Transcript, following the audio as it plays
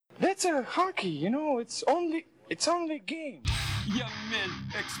That's a hockey, it's only a game. Young men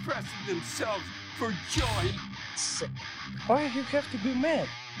expressing themselves for joy. Why do you have to be mad?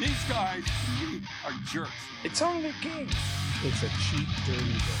 These guys, to me, are jerks. It's only a game. It's a cheap, dirty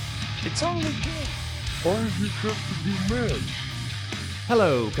game. It's only a game. Why do you have to be mad?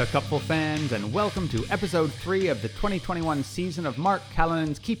 Hello, Cupful fans, and welcome to episode 3 of the 2021 season of Mark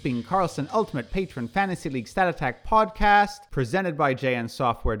Callanan's Keeping Karlsson Ultimate Patron Fantasy League Stat Attack podcast, presented by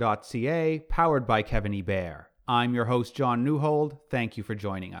jnsoftware.ca, powered by Kevin E. Bear. I'm your host, John Newhold. Thank you for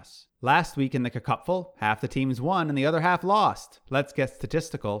joining us. Last week in the Cupful, half the teams won and the other half lost. Let's get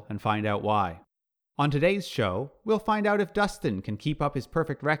statistical and find out why. On today's show, we'll find out if Dustin can keep up his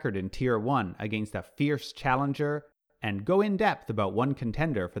perfect record in Tier 1 against a fierce challenger, and go in depth about one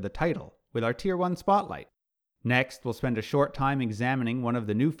contender for the title with our Tier 1 spotlight. Next, we'll spend a short time examining one of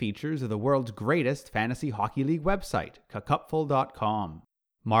the new features of the world's greatest fantasy hockey league website, cupful.com.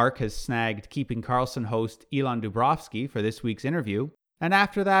 Mark has snagged Keeping Karlsson host Elon Dubrovsky for this week's interview, and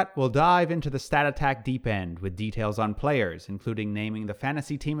after that, we'll dive into the Stat Attack deep end with details on players, including naming the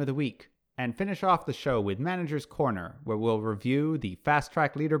fantasy team of the week, and finish off the show with Manager's Corner, where we'll review the Fast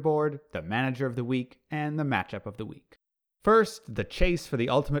Track Leaderboard, the Manager of the Week, and the Matchup of the Week. First, the chase for the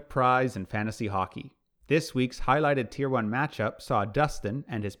ultimate prize in fantasy hockey. This week's highlighted Tier 1 matchup saw Dustin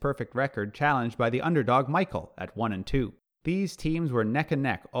and his perfect record challenged by the underdog Michael at 1-2. These teams were neck and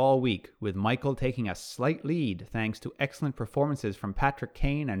neck all week, with Michael taking a slight lead thanks to excellent performances from Patrick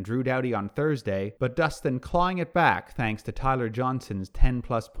Kane and Drew Doughty on Thursday, but Dustin clawing it back thanks to Tyler Johnson's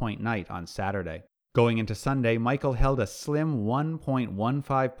 10-plus point night on Saturday. Going into Sunday, Michael held a slim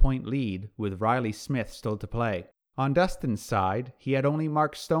 1.15 point lead with Riley Smith still to play. On Dustin's side, he had only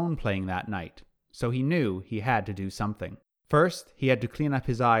Mark Stone playing that night, so he knew he had to do something. First, he had to clean up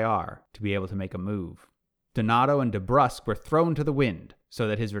his IR to be able to make a move. Donato and DeBrusk were thrown to the wind so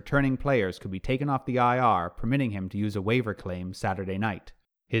that his returning players could be taken off the IR, permitting him to use a waiver claim Saturday night.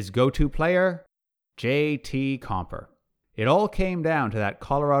 His go-to player? J.T. Compher. It all came down to that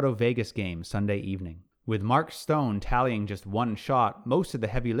Colorado-Vegas game Sunday evening. With Mark Stone tallying just one shot, most of the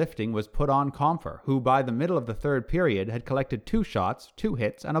heavy lifting was put on Compher, who by the middle of the third period had collected 2 shots, 2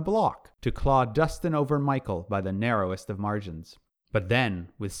 hits, and a block to claw Dustin over Michael by the narrowest of margins. But then,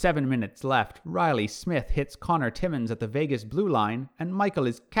 with 7 minutes left, Riley Smith hits Connor Timmins at the Vegas blue line, and Michael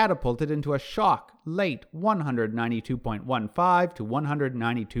is catapulted into a shock, late 192.15 to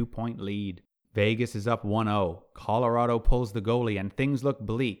 192 point lead. Vegas is up 1-0. Colorado pulls the goalie and things look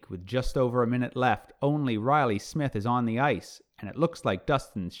bleak. With just over a minute left, only Riley Smith is on the ice, and it looks like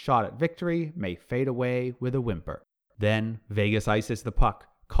Dustin's shot at victory may fade away with a whimper. Then, Vegas ices the puck.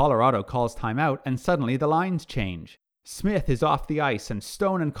 Colorado calls timeout, and suddenly the lines change. Smith is off the ice and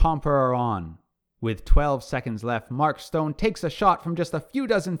Stone and Compher are on. With 12 seconds left, Mark Stone takes a shot from just a few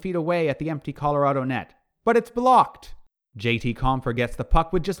dozen feet away at the empty Colorado net. But it's blocked. J.T. Compher gets the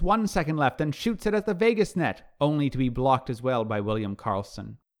puck with just 1 second left and shoots it at the Vegas net, only to be blocked as well by William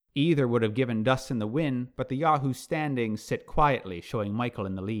Karlsson. Either would have given Dustin the win, but the Yahoo standings sit quietly, showing Michael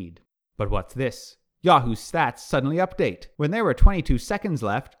in the lead. But what's this? Yahoo stats suddenly update. When there were 22 seconds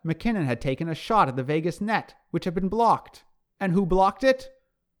left, McKinnon had taken a shot at the Vegas net, which had been blocked. And who blocked it?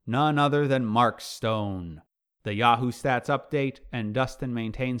 None other than Mark Stone. The Yahoo stats update, and Dustin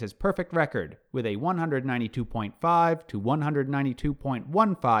maintains his perfect record with a 192.5 to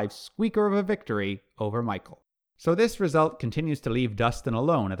 192.15 squeaker of a victory over Michael. So this result continues to leave Dustin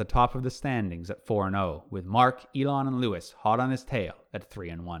alone at the top of the standings at 4-0, with Mark, Elon, and Lewis hot on his tail at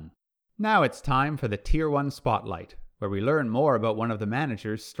 3-1. Now it's time for the Tier 1 Spotlight, where we learn more about one of the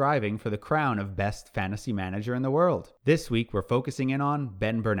managers striving for the crown of best fantasy manager in the world. This week we're focusing in on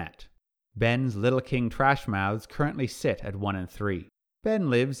Ben Burnett. Ben's Little King Trashmouths currently sit at 1-3. Ben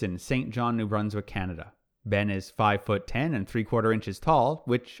lives in St. John, New Brunswick, Canada. Ben is 5'10" and 3/4 inches tall,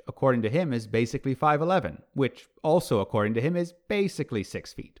 which according to him is basically 5'11", which also according to him is basically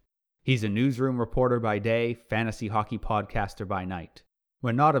 6 feet. He's a newsroom reporter by day, fantasy hockey podcaster by night.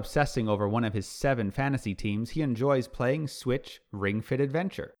 When not obsessing over one of his 7 fantasy teams, he enjoys playing Switch Ring Fit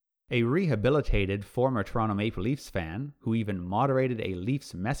Adventure. A rehabilitated former Toronto Maple Leafs fan, who even moderated a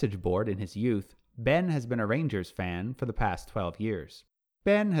Leafs message board in his youth, Ben has been a Rangers fan for the past 12 years.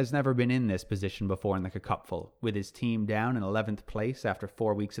 Ben has never been in this position before in the Cupful, with his team down in 11th place after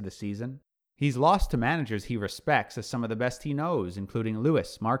 4 weeks of the season. He's lost to managers he respects as some of the best he knows, including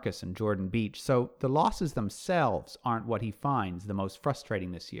Lewis, Marcus, and Jordan Beach, so the losses themselves aren't what he finds the most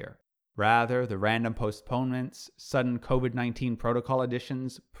frustrating this year. Rather, the random postponements, sudden COVID-19 protocol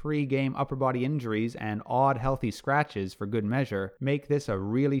additions, pre-game upper body injuries, and odd healthy scratches for good measure make this a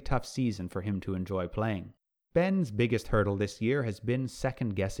really tough season for him to enjoy playing. Ben's biggest hurdle this year has been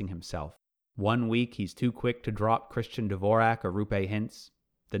second-guessing himself. One week he's too quick to drop Christian Dvorak or Rupe Hintz.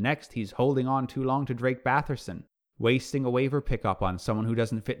 The next he's holding on too long to Drake Batherson, wasting a waiver pickup on someone who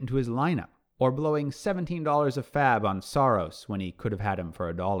doesn't fit into his lineup, or blowing $17 of fab on Saros when he could have had him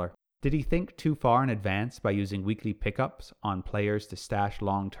for $1. Did he think too far in advance by using weekly pickups on players to stash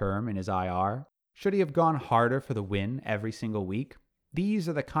long-term in his IR? Should he have gone harder for the win every single week? These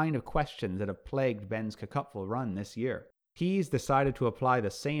are the kind of questions that have plagued Ben's Cacupful run this year. He's decided to apply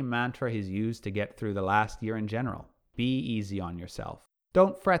the same mantra he's used to get through the last year in general. Be easy on yourself.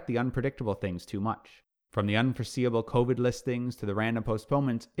 Don't fret the unpredictable things too much. From the unforeseeable COVID listings to the random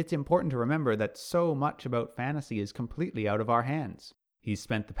postponements, it's important to remember that so much about fantasy is completely out of our hands. He's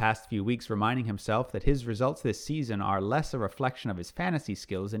spent the past few weeks reminding himself that his results this season are less a reflection of his fantasy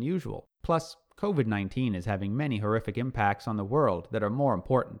skills than usual. Plus, COVID-19 is having many horrific impacts on the world that are more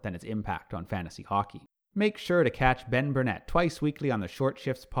important than its impact on fantasy hockey. Make sure to catch Ben Burnett twice weekly on the Short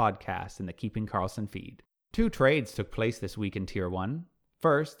Shifts podcast and the Keeping Karlsson feed. 2 trades took place this week in Tier 1.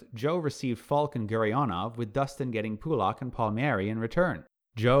 First, Joe received Falk and Gurionov, with Dustin getting Pulock and Palmieri in return.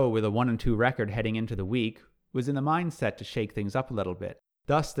 Joe, with a 1-2 record heading into the week, was in the mindset to shake things up a little bit.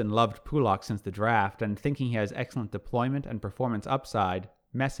 Dustin loved Pulock since the draft, and thinking he has excellent deployment and performance upside,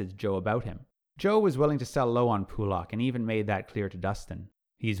 messaged Joe about him. Joe was willing to sell low on Pulock and even made that clear to Dustin.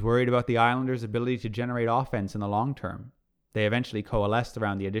 He's worried about the Islanders' ability to generate offense in the long term. They eventually coalesced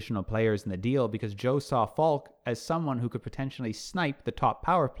around the additional players in the deal because Joe saw Falk as someone who could potentially snipe the top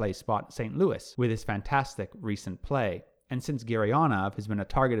power play spot in St. Louis with his fantastic recent play. And since Gurionov has been a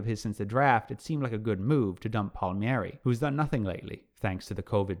target of his since the draft, it seemed like a good move to dump Palmieri, who's done nothing lately, thanks to the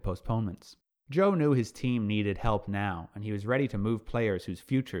COVID postponements. Joe knew his team needed help now, and he was ready to move players whose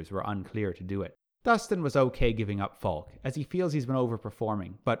futures were unclear to do it. Dustin was okay giving up Falk, as he feels he's been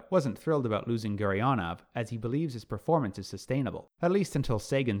overperforming, but wasn't thrilled about losing Gurionov, as he believes his performance is sustainable, at least until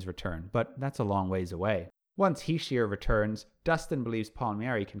Sagan's return, but that's a long ways away. Once Hischier returns, Dustin believes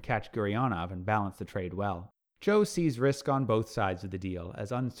Palmieri can catch Gurionov and balance the trade well. Joe sees risk on both sides of the deal,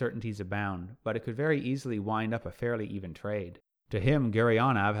 as uncertainties abound, but it could very easily wind up a fairly even trade. To him,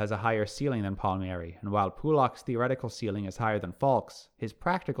 Gurionov has a higher ceiling than Palmieri, and while Pulock's theoretical ceiling is higher than Falk's, his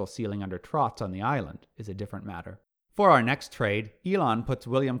practical ceiling under Trotz on the island is a different matter. For our next trade, Elon puts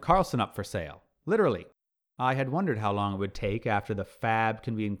William Karlsson up for sale. Literally. I had wondered how long it would take after the fab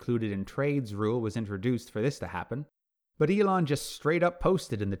can be included in trades rule was introduced for this to happen. But Elon just straight up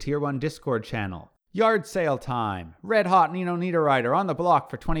posted in the Tier 1 Discord channel, "Yard sale time. Red hot Nino Niederreiter on the block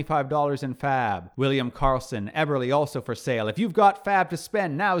for $25 in fab. William Karlsson, Eberle also for sale. If you've got fab to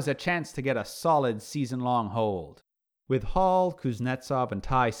spend, now's a chance to get a solid season-long hold." With Hall, Kuznetsov, and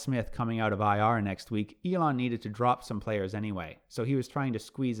Ty Smith coming out of IR next week, Elon needed to drop some players anyway, so he was trying to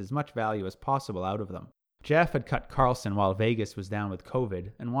squeeze as much value as possible out of them. Jeff had cut Karlsson while Vegas was down with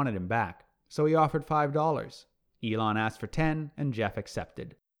COVID and wanted him back, so he offered $5. Elon asked for $10, and Jeff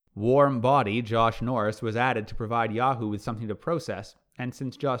accepted. Warm body Josh Norris was added to provide Yahoo with something to process, and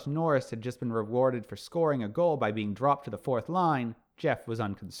since Josh Norris had just been rewarded for scoring a goal by being dropped to the 4th line, Jeff was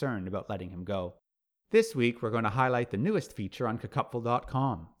unconcerned about letting him go. This week, we're going to highlight the newest feature on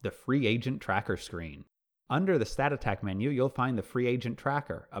Cacupful.com, the Free Agent Tracker screen. Under the Stat Attack menu, you'll find the Free Agent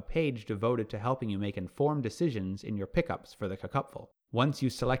Tracker, a page devoted to helping you make informed decisions in your pickups for the Cacupful. Once you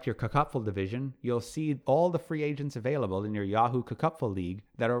select your Cacupful division, you'll see all the free agents available in your Yahoo Cacupful League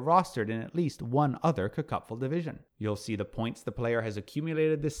that are rostered in at least one other Cacupful division. You'll see the points the player has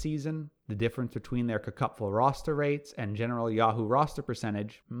accumulated this season, the difference between their Cacupful roster rates and general Yahoo roster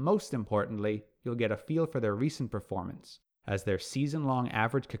percentage. Most importantly, you'll get a feel for their recent performance, as their season-long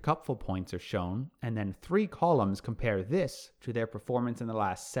average Cacupful points are shown, and then 3 columns compare this to their performance in the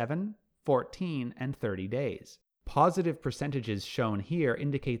last 7, 14, and 30 days. Positive percentages shown here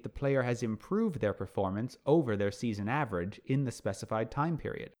indicate the player has improved their performance over their season average in the specified time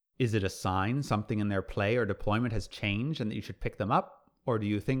period. Is it a sign something in their play or deployment has changed and that you should pick them up? Or do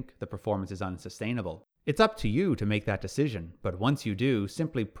you think the performance is unsustainable? It's up to you to make that decision, but once you do,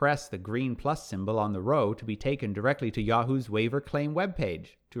 simply press the green plus symbol on the row to be taken directly to Yahoo's waiver claim webpage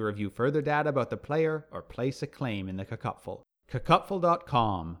to review further data about the player or place a claim in the Cacupful.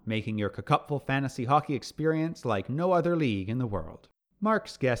 Cacupful.com, making your Cacupful fantasy hockey experience like no other league in the world.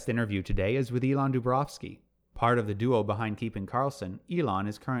 Mark's guest interview today is with Elon Dubrovsky. Part of the duo behind Keeping Karlsson, Elon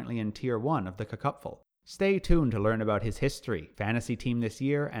is currently in Tier 1 of the Cacupful. Stay tuned to learn about his history, fantasy team this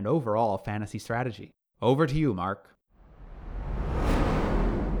year, and overall fantasy strategy. Over to you, Mark.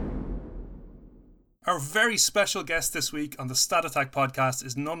 Our very special guest this week on the Stat Attack podcast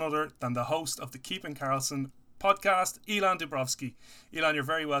is none other than the host of the Keeping Karlsson podcast, Elon Dubrovsky. Elon, you're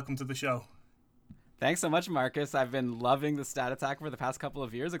very welcome to the show. Thanks so much, Marcus. I've been loving the Stat Attack for the past couple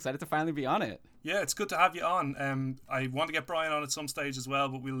of years. Excited to finally be on it. Yeah, it's good to have you on. I want to get Brian on at some stage as well,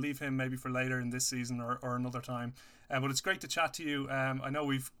 but we'll leave him maybe for later in this season or another time. But it's great to chat to you. I know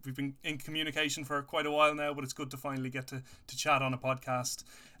we've been in communication for quite a while now, but it's good to finally get to chat on a podcast.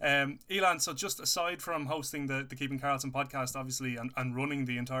 Elan, so just aside from hosting the Keeping Carlson podcast, obviously, and running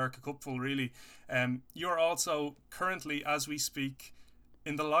the entire Cupful, really, you're also currently, as we speak,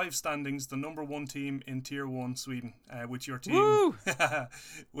 in the live standings, the number one team in Tier 1 Sweden, with your team. Woo!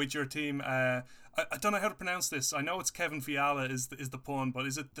 With your team. I don't know how to pronounce this. I know it's Kevin Fiala is the pun, but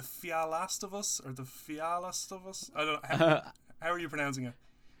is it the Fialast of us or the Fialast of us? I don't know. How are you pronouncing it?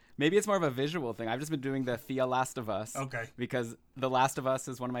 Maybe it's more of a visual thing. I've just been doing the Fia Last of Us. Okay. Because The Last of Us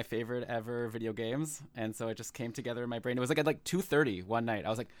is one of my favorite ever video games. And so it just came together in my brain. It was like at 2:30 one night. I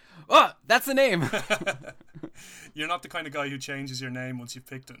was like, oh, that's the name. You're not the kind of guy who changes your name once you've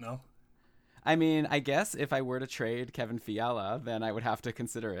picked it, no? I mean, I guess if I were to trade Kevin Fiala, then I would have to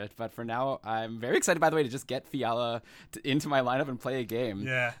consider it. But for now, I'm very excited, by the way, to just get Fiala into my lineup and play a game.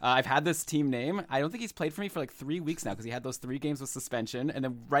 Yeah. I've had this team name. I don't think he's played for me for 3 weeks now because he had those 3 games with suspension. And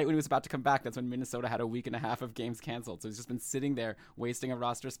then right when he was about to come back, that's when Minnesota had a week and a half of games canceled. So he's just been sitting there wasting a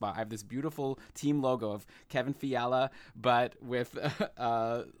roster spot. I have this beautiful team logo of Kevin Fiala, but with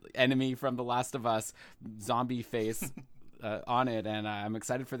enemy from The Last of Us, zombie face. On it, and I'm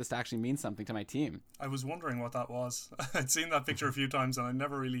excited for this to actually mean something to my team. I was wondering what that was. I'd seen that picture a few times and I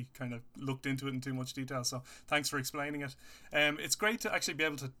never really kind of looked into it in too much detail, so thanks for explaining it. It's great to actually be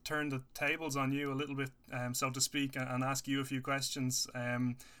able to turn the tables on you a little bit, so to speak, and ask you a few questions,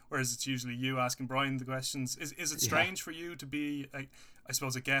 whereas it's usually you asking Brian the questions. Is it strange for you to be, I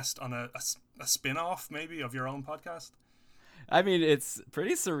suppose, a guest on a spin-off maybe of your own podcast? I mean, it's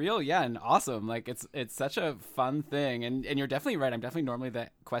pretty surreal, yeah, and awesome. It's such a fun thing, and you're definitely right. I'm definitely normally the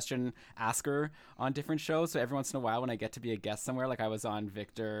question asker on different shows, so every once in a while when I get to be a guest somewhere, I was on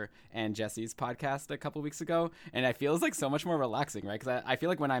Victor and Jesse's podcast a couple weeks ago, and it feels so much more relaxing, right? Because I feel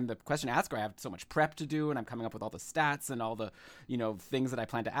like when I'm the question asker, I have so much prep to do, and I'm coming up with all the stats and all the, things that I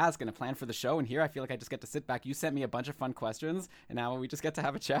plan to ask and a plan for the show, and here I feel like I just get to sit back. You sent me a bunch of fun questions, and now we just get to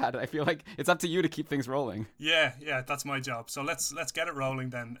have a chat. I feel like it's up to you to keep things rolling. Yeah, that's my job. So let's get it rolling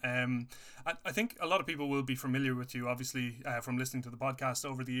then. I think a lot of people will be familiar with you, obviously, from listening to the podcast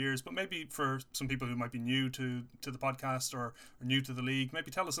over the years, but maybe for some people who might be new to the podcast or new to the league,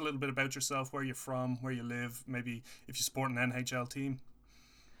 maybe tell us a little bit about yourself, where you're from, where you live, maybe if you support an NHL team.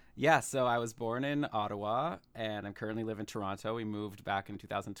 Yeah, so I was born in Ottawa, and I currently live in Toronto. We moved back in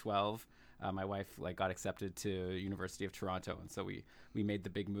 2012. My wife got accepted to University of Toronto, and so we made the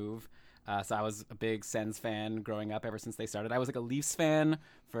big move. So I was a big Sens fan growing up ever since they started. I was a Leafs fan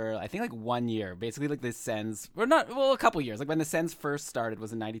for I think 1 year. Basically the Sens, a couple years. When the Sens first started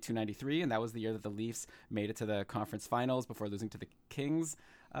was in 92-93, and that was the year that the Leafs made it to the conference finals before losing to the Kings,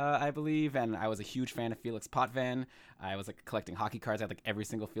 I believe. And I was a huge fan of Felix Potvin. I was collecting hockey cards. I had every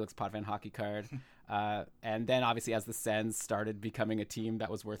single Felix Potvin hockey card. And then obviously as the Sens started becoming a team that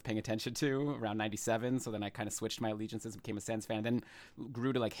was worth paying attention to around 97, so then I kind of switched my allegiances and became a Sens fan, and then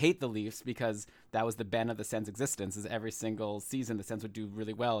grew to hate the Leafs because that was the bane of the Sens' existence, is every single season the Sens would do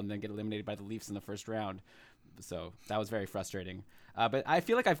really well and then get eliminated by the Leafs in the first round. So that was very frustrating. But I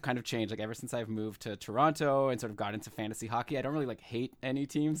feel like I've kind of changed. Ever since I've moved to Toronto and sort of got into fantasy hockey, I don't really hate any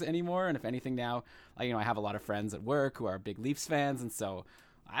teams anymore. And if anything now, I have a lot of friends at work who are big Leafs fans, and so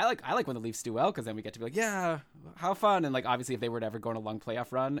I like when the Leafs do well, because then we get to be yeah, how fun. And obviously if they were to ever go on a long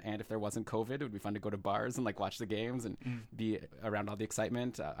playoff run, and if there wasn't COVID, it would be fun to go to bars and watch the games and be around all the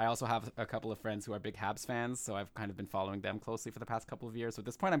excitement. I also have a couple of friends who are big Habs fans, so I've kind of been following them closely for the past couple of years. So at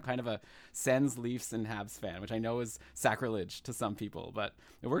this point I'm kind of a Sens, Leafs, and Habs fan, which I know is sacrilege to some people, but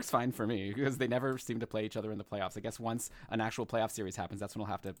it works fine for me because they never seem to play each other in the playoffs. I guess once an actual playoff series happens, that's when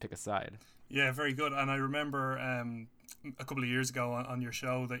I'll have to pick a side. Yeah, very good. And I remember a couple of years ago on your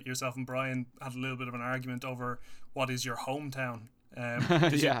show that yourself and Brian had a little bit of an argument over what is your hometown.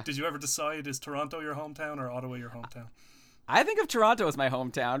 Did you ever decide, is Toronto your hometown or Ottawa your hometown? I think of Toronto as my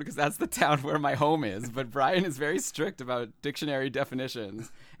hometown because that's the town where my home is, but Brian is very strict about dictionary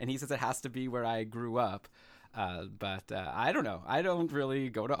definitions, and he says it has to be where I grew up. But I don't know. I don't really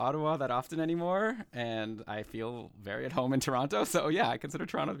go to Ottawa that often anymore, and I feel very at home in Toronto. So yeah, I consider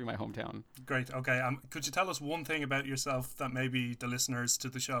Toronto to be my hometown. Great. Okay. Could you tell us one thing about yourself that maybe the listeners to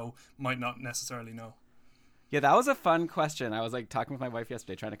the show might not necessarily know? Yeah, that was a fun question. I was talking with my wife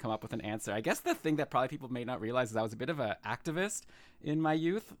yesterday, trying to come up with an answer. I guess the thing that probably people may not realize is I was a bit of an activist in my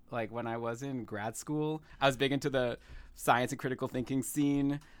youth. When I was in grad school, I was big into the science and critical thinking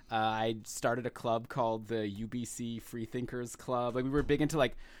scene. I started a club called the UBC Free Thinkers Club. We were big into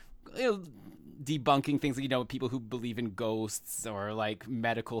debunking things, people who believe in ghosts or like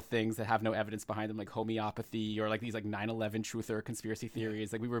medical things that have no evidence behind them, like homeopathy or like these like 9/11 truther conspiracy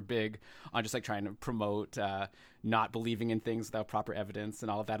theories. Like we were big on just like trying to promote not believing in things without proper evidence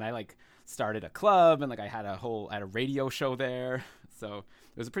and all of that. And I like started a club and like I had a radio show there. So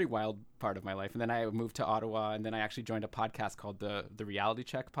it was a pretty wild part of my life. And then I moved to Ottawa, and then I actually joined a podcast called the Reality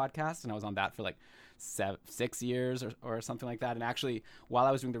Check podcast, and I was on that for like 6 years or something like that. And actually, while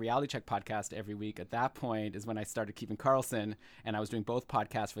I was doing the Reality Check podcast every week, at that point is when I started Keeping Karlsson, and I was doing both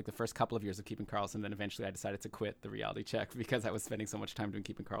podcasts for like the first couple of years of Keeping Karlsson. Then eventually I decided to quit the Reality Check because I was spending so much time doing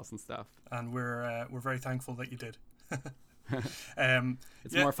Keeping Karlsson stuff. And we're very thankful that you did.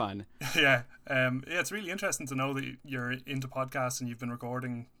 It's more fun. Yeah, it's really interesting to know that you're into podcasts and you've been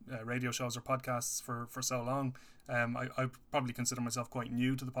recording radio shows or podcasts for so long. I probably consider myself quite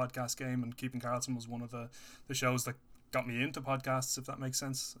new to the podcast game, and Keeping Karlsson was one of the shows that got me into podcasts, if that makes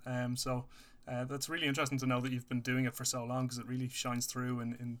sense. So that's really interesting to know that you've been doing it for so long, because it really shines through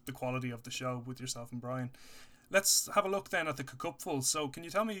in the quality of the show with yourself and Brian. Let's have a look then at the Cacupful. So can you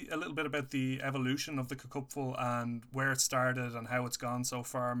tell me a little bit about the evolution of the Cacupful and where it started and how it's gone so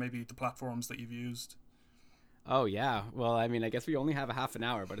far, maybe the platforms that you've used? Oh, yeah. Well, I mean, I guess we only have a half an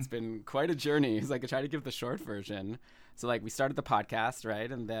hour, but it's been quite a journey. It's like I try to give the short version. So like we started the podcast,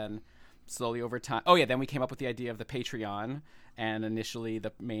 right? And then slowly over time. Oh, yeah. Then we came up with the idea of the Patreon. And initially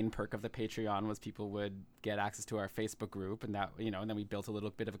the main perk of the Patreon was people would get access to our Facebook group, and that, and then we built a little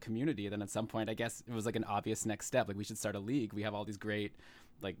bit of a community. Then at some point, I guess it was like an obvious next step. Like we should start a league. We have all these great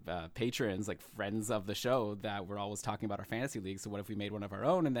patrons, like friends of the show that we're always talking about our fantasy league. So what if we made one of our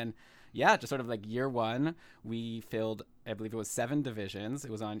own? And then, yeah, just sort of like year one, we filled, I believe it was 7 divisions.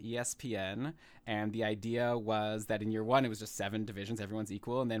 It was on ESPN. And the idea was that in year one, it was just 7 divisions. Everyone's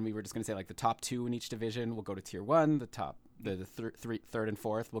equal. And then we were just going to say like the top 2 in each division will go to tier 1. The third and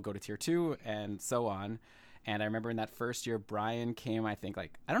fourth will go to tier 2, and so on. And I remember in that first year, Brian came, I think,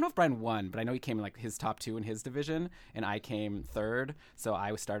 like, I don't know if Brian won, but I know he came in like his top 2 in his division, and I came third. So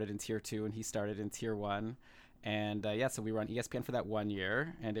I started in tier 2 and he started in tier 1. And so we were on ESPN for that 1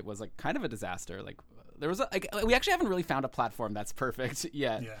 year, and it was like kind of a disaster. Like there was we actually haven't really found a platform that's perfect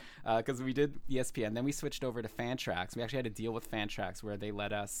yet, because we did ESPN, then we switched over to Fantrax. We actually had a deal with Fantrax where they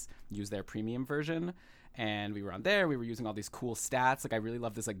let us use their premium version. And we were on there. We were using all these cool stats. Like I really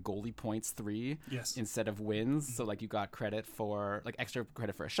love this like goalie points 3 instead of wins. So like you got credit for like extra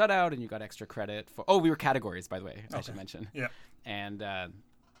credit for a shutout, and you got extra credit for we were categories, by the way. I should mention. Yeah. And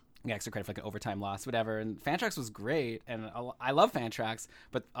extra credit for like an overtime loss, whatever. And Fantrax was great, and I love Fantrax,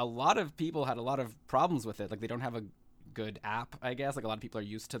 but a lot of people had a lot of problems with it. Like they don't have a good app, I guess. Like a lot of people are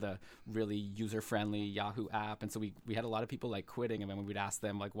used to the really user-friendly Yahoo app, and so we had a lot of people like quitting. And then when we'd ask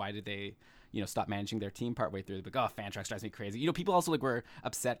them like why did they stop managing their team partway through, they'd be like, oh, Fantrax drives me crazy. People also like were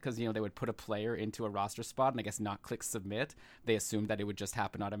upset because they would put a player into a roster spot and I guess not click submit. They assumed that it would just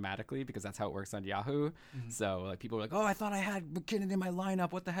happen automatically because that's how it works on Yahoo. So like people were like, oh, I thought I had McKinnon in my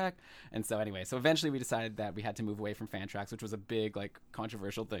lineup, what the heck? And so anyway, so eventually we decided that we had to move away from Fantrax, which was a big like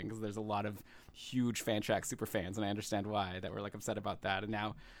controversial thing because there's a lot of huge Fantrax super fans, and I understand why, that were like upset about that. And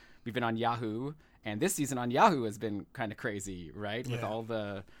now we've been on Yahoo, and this season on Yahoo has been kind of crazy, right? With all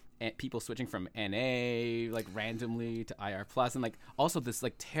the people switching from NA like randomly to IR plus, and like also this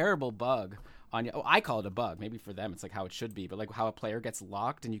like terrible bug on I call it a bug, maybe for them it's like how it should be, but like how a player gets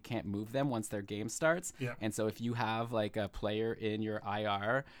locked and you can't move them once their game starts. And so if you have like a player in your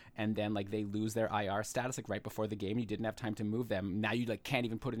IR and then like they lose their IR status like right before the game, you didn't have time to move them, now you like can't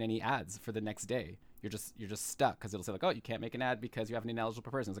even put in any ads for the next day. You're just stuck because it'll say like, oh, you can't make an ad because you have an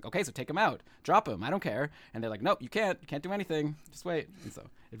ineligible person. It's like, okay, so take him out, drop him, I don't care. And they're like, nope, you can't do anything, just wait. And so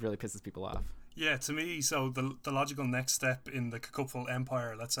it really pisses people off. Yeah, to me, so the logical next step in the Cacupful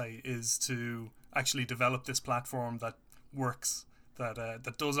empire, let's say, is to actually develop this platform that works,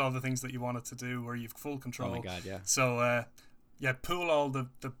 that does all the things that you want it to do, where you've full control. Oh my god, yeah. So pool all the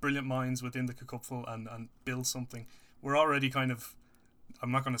brilliant minds within the Cacupful and build something. We're already kind of,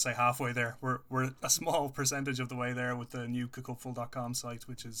 I'm not going to say halfway there. We're a small percentage of the way there with the new Cacupful.com site,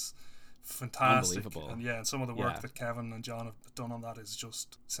 which is fantastic. Unbelievable. And some of the work that Kevin and John have done on that is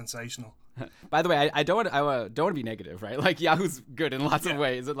just sensational. By the way, I don't want to be negative, right? Like Yahoo's good in lots of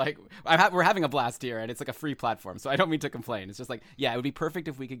ways. And like we're having a blast here, and it's like a free platform, so I don't mean to complain. It's just like, yeah, it would be perfect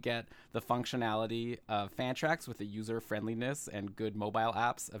if we could get the functionality of Fantrax with the user friendliness and good mobile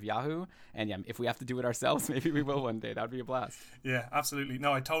apps of Yahoo. And yeah, if we have to do it ourselves, maybe we will one day. That would be a blast. Yeah, absolutely.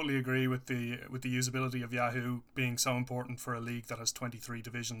 No, I totally agree with the usability of Yahoo being so important for a league that has 23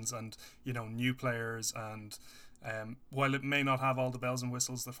 divisions and new players and. While it may not have all the bells and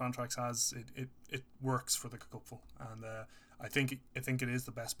whistles that Fantrax has, it works for the Cacupful, and I think it is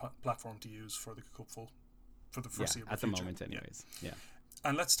the best platform to use for the cupful for the foreseeable at the future. moment, anyways. Yeah.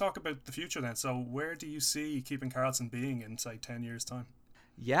 And let's talk about the future then. So where do you see Keeping Karlsson being in, say, 10 years' time?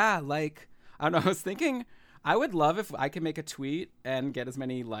 Yeah, like, I don't know, I was thinking I would love if I could make a tweet and get as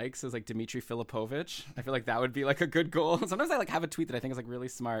many likes as like Dmitry Filipovich. I feel like that would be like a good goal. Sometimes I like have a tweet that I think is like really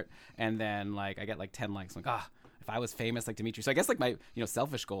smart, and then like I get like 10 likes. I'm like, if I was famous like Dmitry. So I guess like my,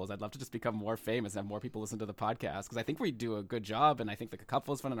 selfish goal is I'd love to just become more famous and have more people listen to the podcast, because I think we do a good job, and I think the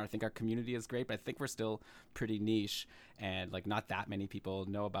Cupful is fun, and I think our community is great, but I think we're still pretty niche, and like not that many people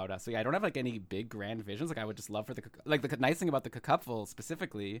know about us. So yeah, I don't have like any big grand visions. Like I would just love for the nice thing about the Cupful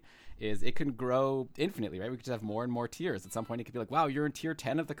specifically is it can grow infinitely, right? We could just have more and more tiers. At some point it could be like, wow, you're in tier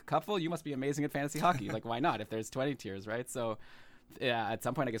 10 of the Cupful, you must be amazing at fantasy hockey. Like why not if there's 20 tiers, right? So yeah, at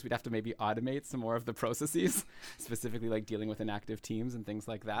some point I guess we'd have to maybe automate some more of the processes, specifically like dealing with inactive teams and things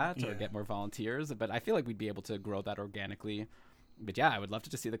like that, or get more volunteers. But I feel like we'd be able to grow that organically. But yeah, I would love to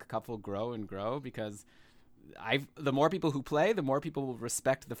just see the Cupful grow and grow, because the more people who play, the more people will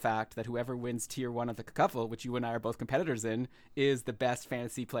respect the fact that whoever wins tier 1 of the Cupful, which you and I are both competitors in, is the best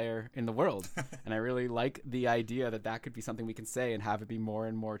fantasy player in the world. And I really like the idea that could be something we can say and have it be more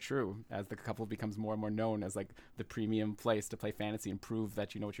and more true as the Cupful becomes more and more known as like the premium place to play fantasy and prove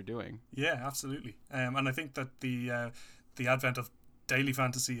that you know what you're doing. Yeah, absolutely. And I think that the advent of daily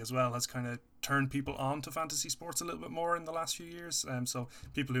fantasy as well has kind of turned people on to fantasy sports a little bit more in the last few years. So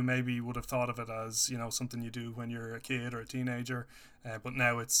people who maybe would have thought of it as something you do when you're a kid or a teenager, but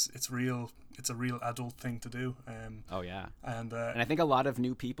now it's a real adult thing to do. And I think a lot of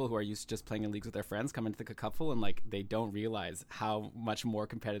new people who are used to just playing in leagues with their friends come into the Cupful and like they don't realize how much more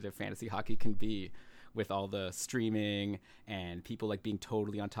competitive fantasy hockey can be, with all the streaming and people like being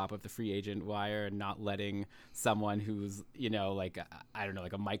totally on top of the free agent wire and not letting someone who's, like, I don't know,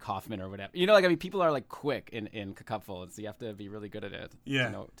 like a Mike Hoffman or whatever. People are like quick in Cupful, and so you have to be really good at it,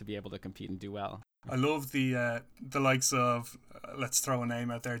 to be able to compete and do well. I love the likes of, let's throw a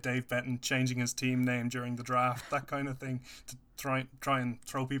name out there, Dave Benton changing his team name during the draft, that kind of thing, to try and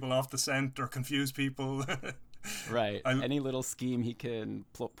throw people off the scent or confuse people. Right. Any little scheme he can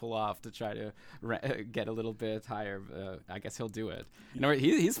pull off to try to get a little bit higher, I guess he'll do it.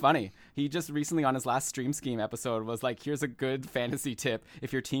 He's funny. He just recently on his last Stream Scheme episode was like, here's a good fantasy tip.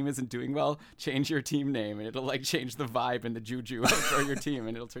 If your team isn't doing well, change your team name, and it'll like change the vibe and the juju for your team,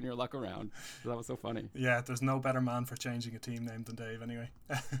 and it'll turn your luck around. So that was so funny. Yeah, there's no better man for changing a team name than Dave anyway.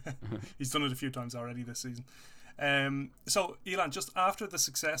 He's done it a few times already this season. So Elon, just after the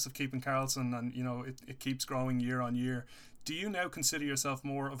success of Keeping Karlsson, and it keeps growing year on year, do you now consider yourself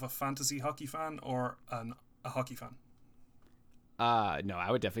more of a fantasy hockey fan or a hockey fan? No, I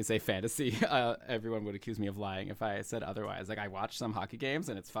would definitely say fantasy. Everyone would accuse me of lying if I said otherwise. Like, I watch some hockey games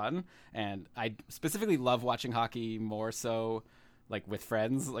and it's fun, and I specifically love watching hockey more so like with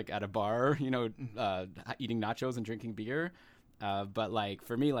friends, like at a bar, eating nachos and drinking beer. But like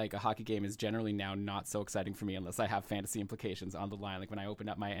for me, like a hockey game is generally now not so exciting for me unless I have fantasy implications on the line. Like when I open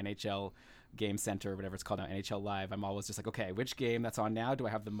up my NHL Game Center or whatever it's called now, NHL Live, I'm always just like, okay, which game that's on now do I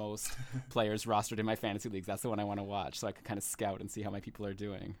have the most players rostered in my fantasy leagues? That's the one I want to watch, so I can kind of scout and see how my people are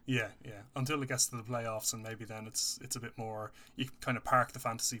doing. Yeah. Until it gets to the playoffs, and maybe then it's a bit more, you can kind of park the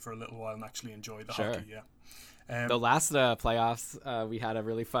fantasy for a little while and actually enjoy the hockey. Yeah. The last playoffs, we had a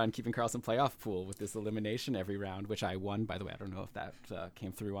really fun Keeping Karlsson playoff pool with this elimination every round, which I won, by the way. I don't know if that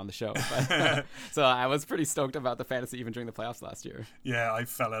came through on the show. But, so I was pretty stoked about the fantasy even during the playoffs last year. Yeah, I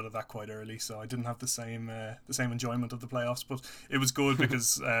fell out of that quite early, so I didn't have the same enjoyment of the playoffs. But it was good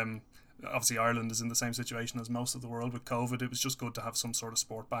because obviously Ireland is in the same situation as most of the world with COVID. It was just good to have some sort of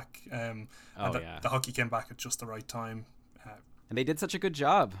sport back. The hockey came back at just the right time. And they did such a good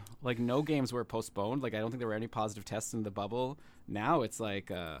job. Like, no games were postponed. Like, I don't think there were any positive tests in the bubble. Now it's like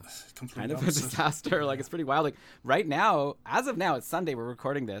kind of a disaster. Like, it's pretty wild. Like, right now, as of now, it's Sunday. We're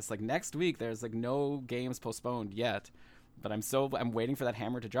recording this. Like, next week, there's like no games postponed yet. But I'm waiting for that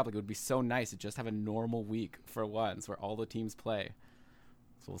hammer to drop. Like, it would be so nice to just have a normal week for once where all the teams play.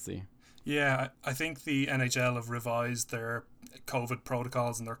 So we'll see. Yeah, I think the NHL have revised their COVID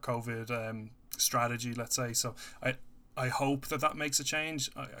protocols and their COVID strategy, let's say. So I hope that makes a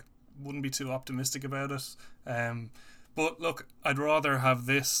change. I wouldn't be too optimistic about it. But look, I'd rather have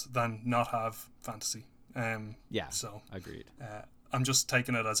this than not have fantasy. So agreed. I'm just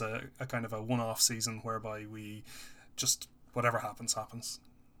taking it as a kind of a one-off season whereby we just, whatever happens.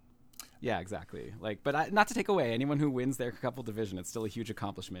 Yeah, exactly. Like, but not to take away anyone who wins their Cupful division, it's still a huge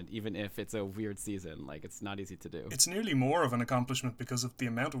accomplishment, even if it's a weird season. Like, it's not easy to do. It's nearly more of an accomplishment because of the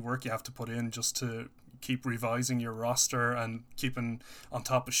amount of work you have to put in just to keep revising your roster and keeping on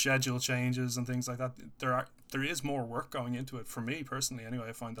top of schedule changes and things like that. There is more work going into it. For me personally, anyway,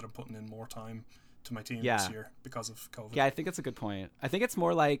 I find that I'm putting in more time to my team this year because of COVID. Yeah, I think it's a good point. I think it's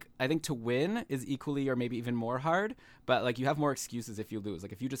more like, I think to win is equally or maybe even more hard, but like you have more excuses if you lose.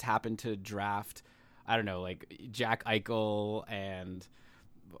 Like if you just happen to draft, I don't know, like Jack Eichel and,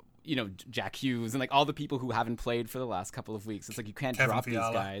 you know, Jack Hughes and like all the people who haven't played for the last couple of weeks. It's like you can't Kevin drop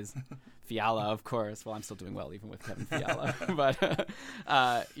Fiala. these guys. Fiala, of course. Well, I'm still doing well even with Kevin Fiala. But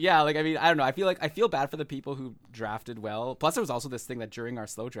yeah, like I mean, I don't know. I feel bad for the people who drafted well. Plus, there was also this thing that during our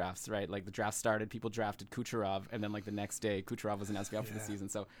slow drafts, right? Like the draft started, people drafted Kucherov, and then like the next day, Kucherov was announced to be out for the season.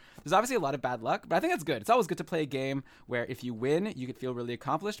 So there's obviously a lot of bad luck, but I think that's good. It's always good to play a game where if you win, you could feel really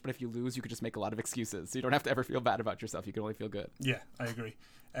accomplished, but if you lose, you could just make a lot of excuses. So you don't have to ever feel bad about yourself. You can only feel good. Yeah, I agree.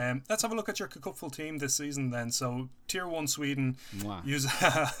 Let's have a look at your cupful team this season then. So Tier 1 Sweden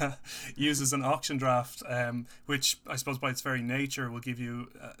uses an auction draft, which I suppose by its very nature will give you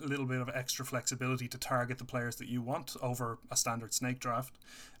a little bit of extra flexibility to target the players that you want over a standard snake draft,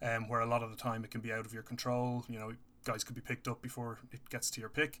 where a lot of the time it can be out of your control. You know, guys could be picked up before it gets to your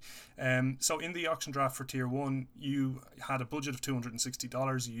pick. So in the auction draft for Tier 1, you had a budget of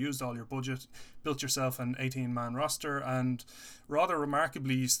 $260. You used all your budget, built yourself an 18-man roster, and rather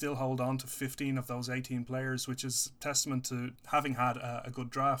remarkably, you still hold on to 15 of those 18 players, which is testament to having had a good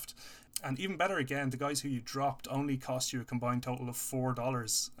draft. And even better again, the guys who you dropped only cost you a combined total of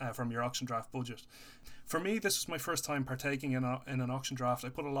 $4 from your auction draft budget. For me, this was my first time partaking in an auction draft. I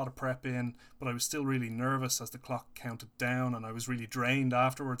put a lot of prep in, but I was still really nervous as the clock counted down, and I was really drained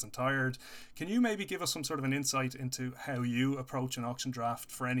afterwards and tired. Can you maybe give us some sort of an insight into how you approach an auction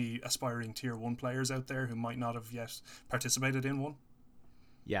draft for any aspiring Tier 1 players out there who might not have yet participated in one?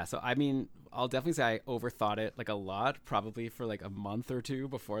 Yeah, so I mean, I'll definitely say I overthought it like a lot, probably for like a month or two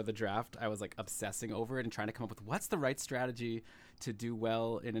before the draft. I was like obsessing over it and trying to come up with what's the right strategy to do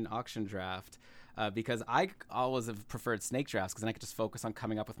well in an auction draft. Because I always have preferred snake drafts because then I could just focus on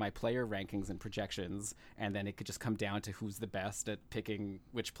coming up with my player rankings and projections, and then it could just come down to who's the best at picking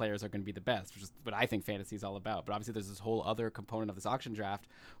which players are going to be the best, which is what I think fantasy is all about. But obviously there's this whole other component of this auction draft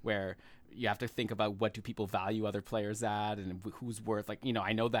where you have to think about what do people value other players at and who's worth, like, you know,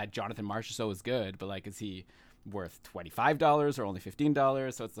 I know that Jonathan Marchessault is good, but like, is he worth $25 or only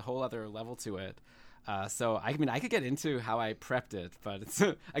 $15? So it's a whole other level to it. So I mean, I could get into how I prepped it, but it's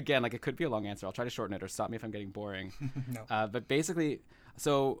again, like it could be a long answer. I'll try to shorten it or stop me if I'm getting boring. No. But basically,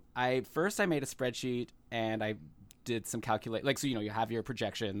 so I made a spreadsheet and I did some so, you know, you have your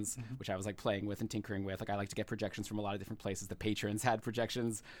projections, which I was like playing with and tinkering with. Like I like to get projections from a lot of different places. The patrons had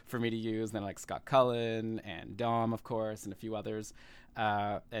projections for me to use, and then like Scott Cullen and Dom, of course, and a few others.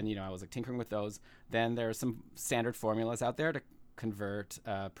 And, you know, I was like tinkering with those. Then there's some standard formulas out there to convert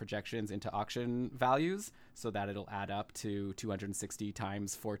projections into auction values so that it'll add up to 260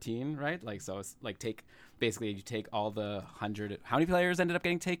 times 14, right? Like, so it's like basically you take all the 100, how many players ended up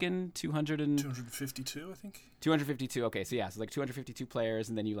getting taken? 252, I think. 252. Okay. So yeah, so like 252 players,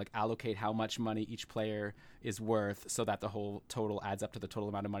 and then you like allocate how much money each player is worth so that the whole total adds up to the total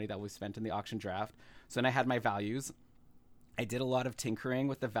amount of money that was spent in the auction draft. So then I had my values. I did a lot of tinkering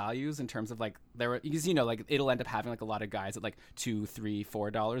with the values in terms of like because, you know, like it'll end up having like a lot of guys at like $2, $3,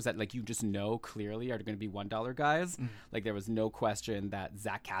 $4 that like you just know clearly are going to be $1 guys. Like there was no question that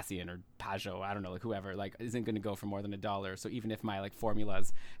Zach Cassian or Pajot, I don't know, like whoever, like isn't going to go for more than $1. So even if my like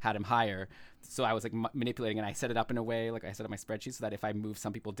formulas had him higher, so I was like manipulating, and I set it up in a way, like I set up my spreadsheet so that if I move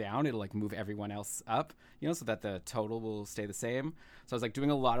some people down, it'll like move everyone else up, you know, so that the total will stay the same. So I was like doing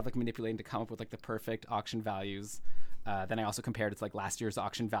a lot of like manipulating to come up with like the perfect auction values. Then I also compared it to like last year's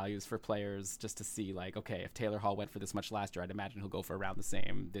auction values for players just to see like, okay, if Taylor Hall went for this much last year, I'd imagine he'll go for around the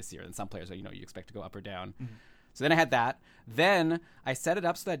same this year. And some players are, you know, you expect to go up or down. So then I had that. Then I set it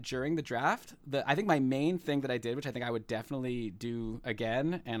up so that during the draft, I think my main thing that I did, which I think I would definitely do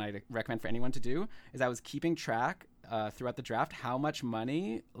again, and I'd recommend for anyone to do, is I was keeping track throughout the draft how much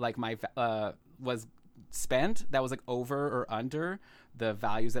money like my was spent that was like over or under the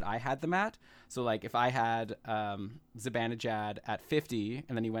values that I had them at. So like if I had Zibanejad at 50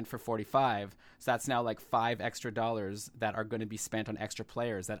 and then he went for 45, so that's now like $5 extra that are going to be spent on extra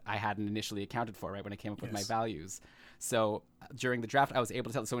players that I hadn't initially accounted for, right, when I came up with my values. So during the draft, I was able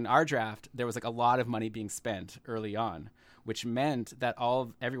to tell. So in our draft, there was like a lot of money being spent early on, which meant that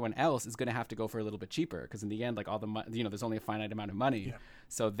everyone else is going to have to go for a little bit cheaper because in the end, like all the you know, there's only a finite amount of money. Yeah.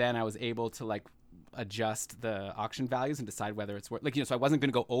 So then I was able to like adjust the auction values and decide whether it's worth, like, you know, so I wasn't going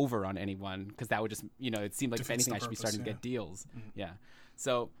to go over on anyone because that would just, you know, it seemed like if anything I should be starting to get deals. Yeah.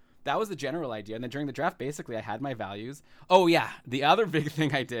 So that was the general idea. And then during the draft, basically I had my values. Oh yeah. The other big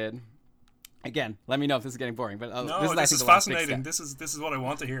thing I did Again, let me know if this is getting boring. But No, this is fascinating. This is what I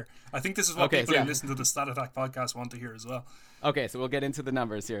want to hear. I think this is what people who listen to the Stat Attack podcast want to hear as well. Okay, so we'll get into the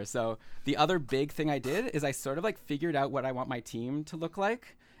numbers here. So the other big thing I did is I sort of like figured out what I want my team to look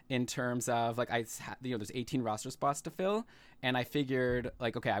like in terms of like there's 18 roster spots to fill, and I figured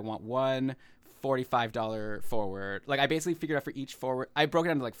like, okay, I want one $45 forward. Like I basically figured out for each forward, I broke it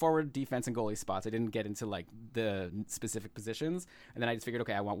down to like forward, defense, and goalie spots. I didn't get into like the specific positions. And then I just figured,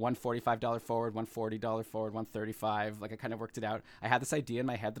 okay, I want one $45 forward, one $40 forward, one $35. Like I kind of worked it out. I had this idea in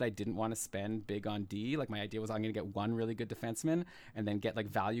my head that I didn't want to spend big on D. Like my idea was I'm going to get one really good defenseman and then get like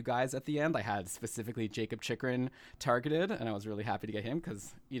value guys at the end. I had specifically Jacob Chikrin targeted, and I was really happy to get him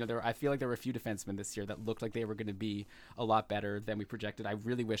because, I feel like there were a few defensemen this year that looked like they were going to be a lot better than we projected. I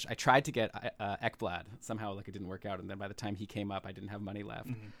really wish I tried to get Ekblad. Somehow like it didn't work out, and then by the time he came up I didn't have money left.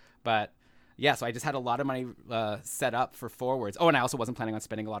 But yeah, so I just had a lot of money set up for forwards. Oh, and I also wasn't planning on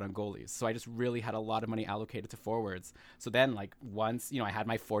spending a lot on goalies, so I just really had a lot of money allocated to forwards. So then like once I had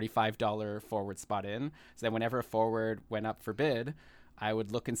my $45 forward spot in, so then whenever a forward went up for bid, I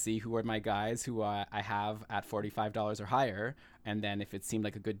would look and see who are my guys who I have at $45 or higher, and then if it seemed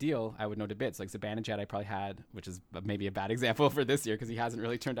like a good deal, I would know to bid. So like Zibanejad I probably had, which is maybe a bad example for this year because he hasn't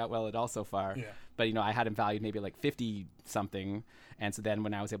really turned out well at all so far. Yeah. But I had him valued maybe like 50 something, and so then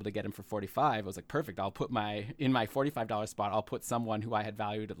when I was able to get him for 45, I was like, perfect. I'll put in my $45 spot, I'll put someone who I had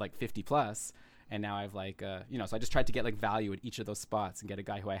valued at like 50 plus, and now I've like so I just tried to get like value at each of those spots and get a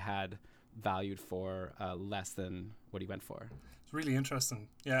guy who I had valued for less than what he went for. Really interesting.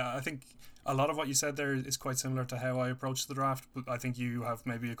 Yeah, I think a lot of what you said there is quite similar to how I approached the draft, but I think you have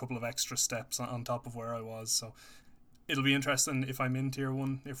maybe a couple of extra steps on top of where I was. So it'll be interesting if I'm in tier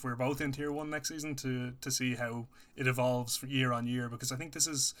 1, if we're both in tier 1 next season, to see how it evolves year on year, because I think this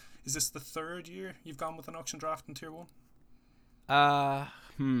is this the third year you've gone with an auction draft in tier 1?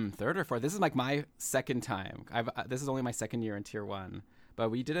 Third or fourth. This is like my second time. This is only my second year in tier 1, but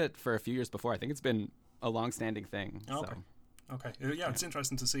we did it for a few years before. I think it's been a long-standing thing. Okay. So. Okay. Yeah, it's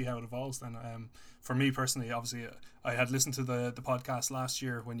interesting to see how it evolves then. For me personally, obviously, I had listened to the podcast last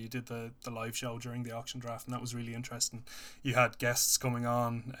year when you did the live show during the auction draft, and that was really interesting. You had guests coming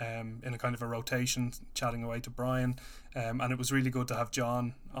on in a kind of a rotation, chatting away to Brian, and it was really good to have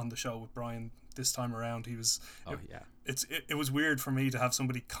John on the show with Brian this time around. He was... It was weird for me to have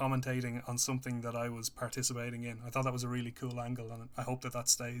somebody commentating on something that I was participating in. I thought that was a really cool angle, and I hope that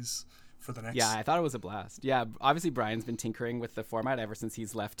stays for the next. Yeah, I thought it was a blast. Yeah, obviously Brian's been tinkering with the format ever since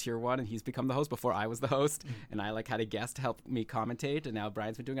he's left tier 1, and he's become the host. Before I was the host, and I like had a guest help me commentate, and now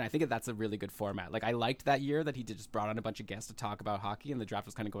Brian's been doing it. I think that's a really good format. Like I liked that year that he just brought on a bunch of guests to talk about hockey, and the draft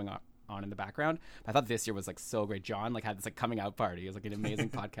was kind of going on in the background. I thought this year was like so great. John like had this like coming out party. He was like an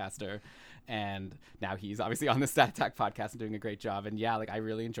amazing podcaster, and now he's obviously on the Stat Attack podcast and doing a great job. And yeah, like I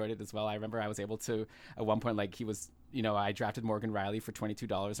really enjoyed it as well. I remember I was able to at one point, like he was, I drafted Morgan Rielly for $22,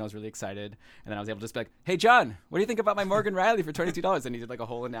 and I was really excited. And then I was able to just be like, "Hey John, what do you think about my Morgan Rielly for $22?" And he did like a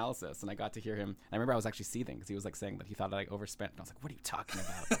whole analysis, and I got to hear him. And I remember I was actually seething because he was like saying that he thought I like overspent, and I was like, "What are you talking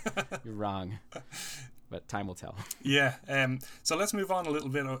about? You're wrong." But time will tell. Yeah. So let's move on a little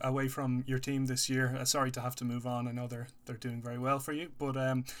bit away from your team this year. Sorry to have to move on. I know they're doing very well for you, but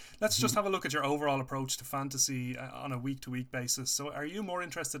let's just have a look at your overall approach to fantasy on a week-to-week basis. So are you more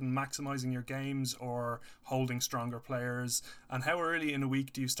interested in maximizing your games or holding stronger players? And how early in a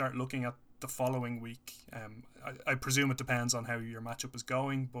week do you start looking at the following week? I presume it depends on how your matchup is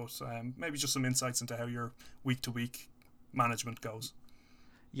going, but maybe just some insights into how your week-to-week management goes.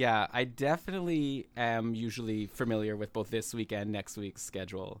 Yeah, I definitely am usually familiar with both this week and next week's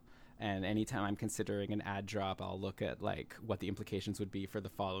schedule. And anytime I'm considering an ad drop, I'll look at like what the implications would be for the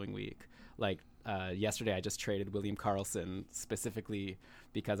following week. Like yesterday, I just traded William Karlsson specifically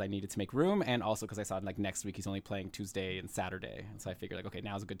because I needed to make room, and also because I saw like next week he's only playing Tuesday and Saturday. And so I figured like, okay,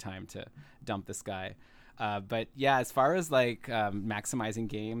 now's a good time to dump this guy. But yeah, as far as like maximizing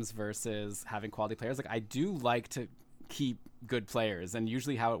games versus having quality players, like I do like to keep good players, and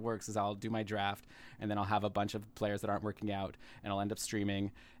usually how it works is I'll do my draft and then I'll have a bunch of players that aren't working out, and I'll end up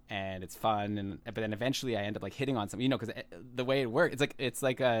streaming, and it's fun, but then eventually I end up like hitting on something, because the way it works, it's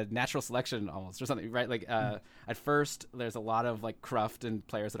like a natural selection almost or something, right? Like at first there's a lot of like cruft and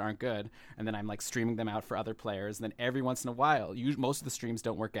players that aren't good, and then I'm like streaming them out for other players, and then every once in a while, most of the streams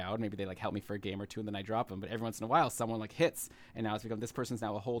don't work out, maybe they like help me for a game or two and then I drop them, but every once in a while someone like hits, and now it's become this person's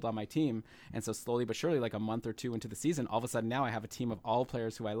now a hold on my team. And so slowly but surely, like a month or two into the season, all of a sudden now I have a team of all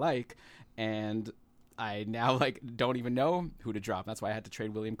players who I like, and I now like don't even know who to drop. That's why I had to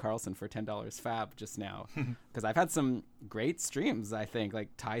trade William Karlsson for $10 fab just now, because I've had some great streams. I think like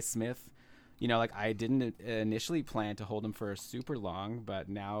Ty Smith, you know, like I didn't initially plan to hold him for super long, but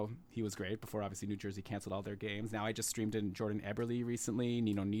now he was great before obviously New Jersey canceled all their games. Now I just streamed in Jordan Eberle recently,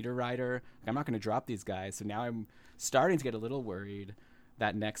 Nino Niederreiter. Like, I'm not going to drop these guys. So now I'm starting to get a little worried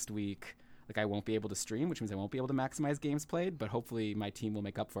that next week, like I won't be able to stream, which means I won't be able to maximize games played, but hopefully my team will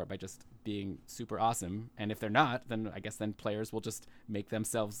make up for it by just being super awesome. And if they're not, then I guess then players will just make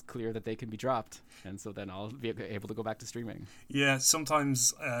themselves clear that they can be dropped. And so then I'll be able to go back to streaming. Yeah,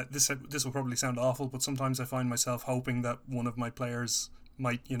 sometimes this will probably sound awful, but sometimes I find myself hoping that one of my players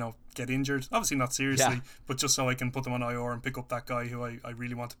might, you know, get injured. Obviously not seriously, but just so I can put them on IR and pick up that guy who I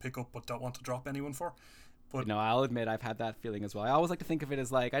really want to pick up but don't want to drop anyone for. But no, I'll admit I've had that feeling as well. I always like to think of it as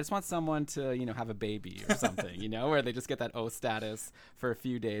like I just want someone to, you know, have a baby or something, you know, where they just get that O status for a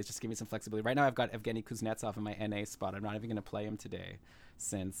few days, just give me some flexibility. Right now I've got Evgeny Kuznetsov in my NA spot. I'm not even going to play him today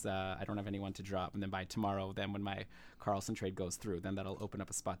since I don't have anyone to drop. And then by tomorrow, then when my Carlson trade goes through, then that'll open up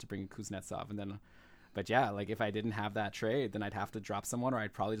a spot to bring in Kuznetsov. And then, but yeah, like if I didn't have that trade, then I'd have to drop someone, or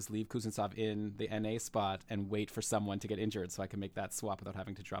I'd probably just leave Kuznetsov in the NA spot and wait for someone to get injured so I can make that swap without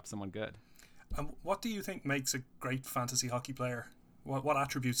having to drop someone good. What do you think makes a great fantasy hockey player? What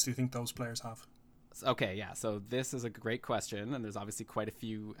attributes do you think those players have? Okay, yeah, so this is a great question, and there's obviously quite a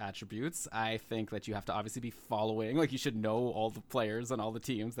few attributes. I think that you have to obviously be following, like you should know all the players on all the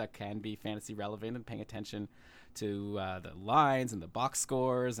teams that can be fantasy relevant, and paying attention to the lines and the box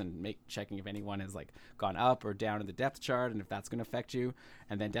scores, and checking if anyone has like gone up or down in the depth chart, and if that's going to affect you.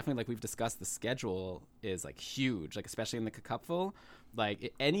 And then definitely, like we've discussed, the schedule is like huge, like especially in the cupful.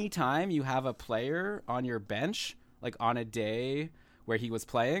 Like any time you have a player on your bench, like on a day where he was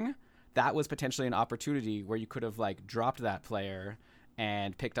playing, that was potentially an opportunity where you could have like dropped that player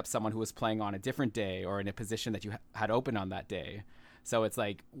and picked up someone who was playing on a different day or in a position that you had open on that day. So it's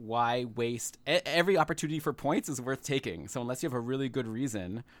like, why waste? Every opportunity for points is worth taking. So unless you have a really good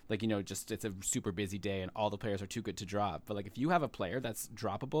reason, like, you know, just it's a super busy day and all the players are too good to drop. But like if you have a player that's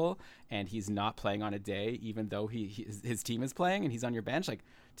droppable and he's not playing on a day, even though his team is playing and he's on your bench, like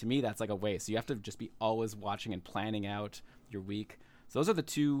to me, that's like a waste. So you have to just be always watching and planning out your week. So those are the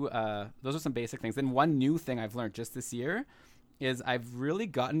two, those are some basic things. Then one new thing I've learned just this year is I've really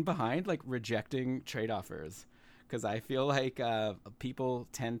gotten behind like rejecting trade offers. Because I feel like people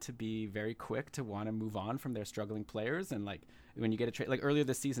tend to be very quick to want to move on from their struggling players. And like when you get a trade, like earlier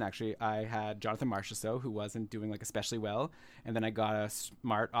this season, actually, I had Jonathan Marchessault, who wasn't doing like especially well. And then I got a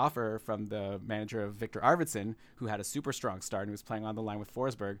smart offer from the manager of Victor Arvidsson, who had a super strong start and was playing on the line with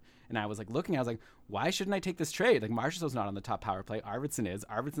Forsberg. And I was like looking, I was like, why shouldn't I take this trade? Like Marchessault's not on the top power play. Arvidsson is.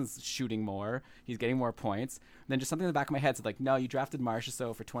 Arvidsson's shooting more. He's getting more points. And then just something in the back of my head said like, no, you drafted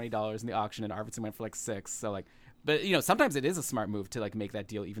Marchessault for $20 in the auction and Arvidsson went for like $6. So like, but, you know, sometimes it is a smart move to, like, make that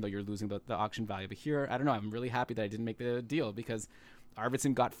deal, even though you're losing the auction value. But here, I don't know, I'm really happy that I didn't make the deal because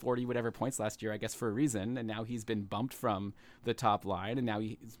Arvidsson got 40 whatever points last year, I guess, for a reason. And now he's been bumped from the top line. And now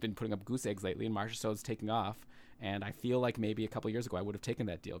he's been putting up goose eggs lately. And Marchessault's taking off. And I feel like maybe a couple years ago I would have taken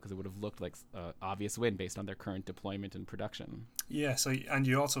that deal because it would have looked like an obvious win based on their current deployment and production. Yeah, so and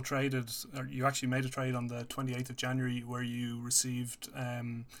you also traded, or you actually made a trade on the 28th of January where you received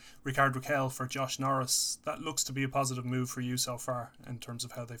Rickard Rakell for Josh Norris. That looks to be a positive move for you so far in terms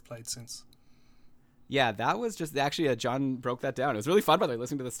of how they've played since. Yeah, that was just actually John broke that down. It was really fun, by the way,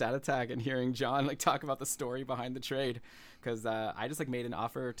 listening to the Stat Attack and hearing John like talk about the story behind the trade. Because I just like made an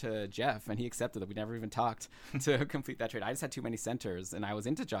offer to Jeff and he accepted it. We never even talked to complete that trade. I just had too many centers and I was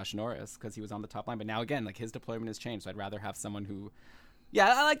into Josh Norris because he was on the top line. But now again, like his deployment has changed. So I'd rather have someone who,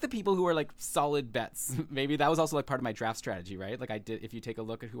 yeah, I like the people who are like solid bets. Maybe that was also like part of my draft strategy, right? Like I did, if you take a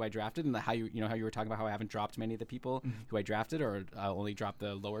look at who I drafted and how you know how you were talking about how I haven't dropped many of the people who I drafted, or only dropped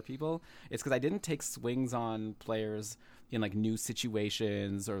the lower people. It's because I didn't take swings on players in like new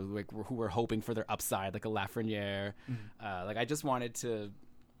situations or like who were hoping for their upside, like a Lafreniere. Like I just wanted to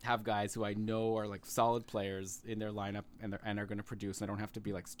have guys who I know are like solid players in their lineup and are going to produce, and I don't have to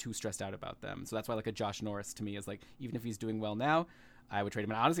be like too stressed out about them. So that's why like a Josh Norris to me is like, even if he's doing well now, I would trade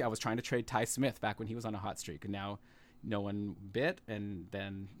him. And honestly, I was trying to trade Ty Smith back when he was on a hot streak, and now no one bit, and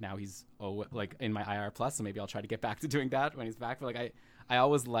then now he's like in my IR plus, so maybe I'll try to get back to doing that when he's back. But like I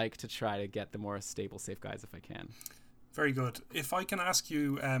always like to try to get the more stable, safe guys if I can. Very good. If I can ask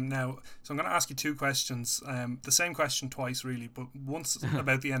you now, so I'm going to ask you two questions, the same question twice really, but once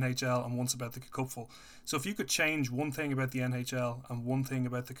about the NHL and once about the Cupful. So if you could change one thing about the NHL and one thing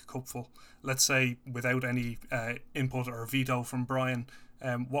about the Cupful, let's say without any input or veto from Brian,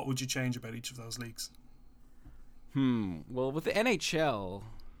 what would you change about each of those leagues? Well, with the NHL,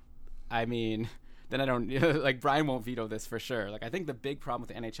 I mean, then I don't like Brian won't veto this for sure. Like I think the big problem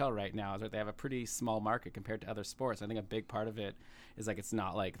with the NHL right now is that they have a pretty small market compared to other sports. I think a big part of it is like it's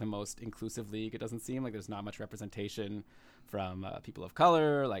not like the most inclusive league. It doesn't seem like there's not much representation from people of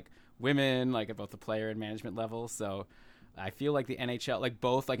color, like women, like at both the player and management level. So I feel like the NHL, like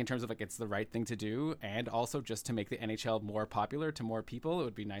both, like in terms of like it's the right thing to do, and also just to make the NHL more popular to more people, it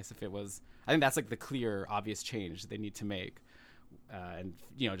would be nice if it was. I think that's like the clear, obvious change they need to make, and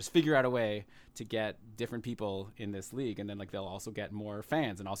just figure out a way to get different people in this league, and then like they'll also get more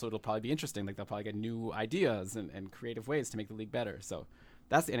fans, and also it'll probably be interesting. Like they'll probably get new ideas and creative ways to make the league better. So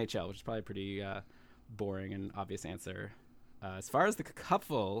that's the NHL, which is probably a pretty boring and obvious answer. As far as the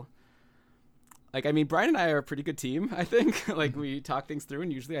cupful. Like, I mean, Brian and I are a pretty good team, I think. Like, we talk things through,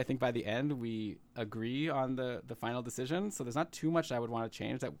 and usually I think by the end we agree on the final decision. So there's not too much I would want to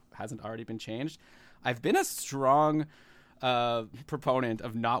change that hasn't already been changed. I've been a strong proponent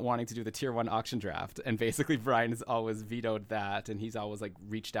of not wanting to do the Tier 1 auction draft. And basically Brian has always vetoed that, and he's always, like,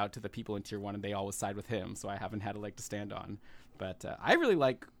 reached out to the people in Tier 1, and they always side with him. So I haven't had a leg to stand on. But I really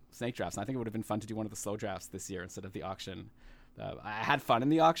like snake drafts, and I think it would have been fun to do one of the slow drafts this year instead of the auction. I had fun in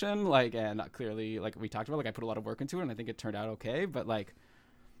the auction, like, and clearly, like we talked about, like I put a lot of work into it, and I think it turned out okay. But like,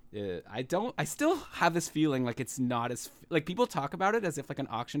 I still have this feeling like it's not as like people talk about it as if like an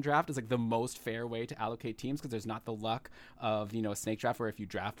auction draft is like the most fair way to allocate teams because there's not the luck of a snake draft where if you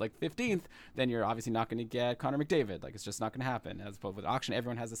draft like 15th, then you're obviously not going to get Connor McDavid. Like it's just not going to happen. As opposed with auction,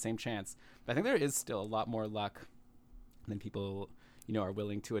 everyone has the same chance. But I think there is still a lot more luck than people are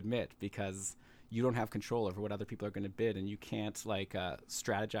willing to admit because you don't have control over what other people are going to bid, and you can't like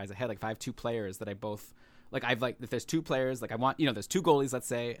strategize ahead. Like if I have two players that I both like, if there's two players, like I want, there's two goalies, let's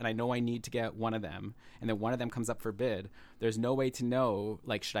say, and I know I need to get one of them, and then one of them comes up for bid. There's no way to know,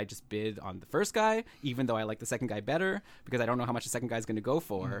 like, should I just bid on the first guy, even though I like the second guy better, because I don't know how much the second guy's going to go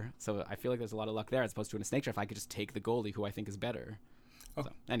for. So I feel like there's a lot of luck there, as opposed to in a snake draft, I could just take the goalie who I think is better. Oh. So,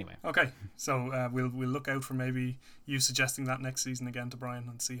 anyway. Okay, so we'll look out for maybe you suggesting that next season again to Brian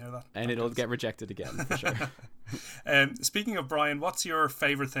and see how that. And it'll get rejected again for sure. Speaking of Brian, what's your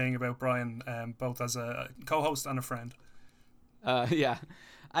favorite thing about Brian, both as a co-host and a friend? Yeah,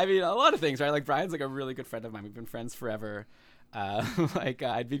 I mean a lot of things, right? Like Brian's like a really good friend of mine. We've been friends forever.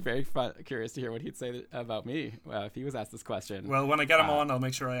 I'd be very curious to hear what he'd say about me if he was asked this question. Well, when I get him on, I'll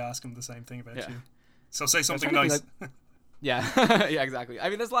make sure I ask him the same thing about you. So say something nice. Yeah, yeah, exactly. I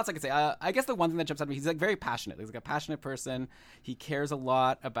mean, there's lots I could say. I guess the one thing that jumps out at me, he's like very passionate. He's like a passionate person. He cares a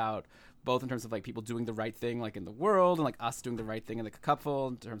lot about both in terms of like people doing the right thing, like in the world, and like us doing the right thing in the cupful,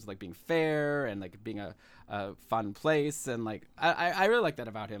 in terms of like being fair and like being a fun place. And like I really like that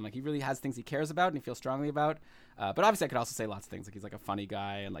about him. Like he really has things he cares about and he feels strongly about. But obviously, I could also say lots of things. Like he's like a funny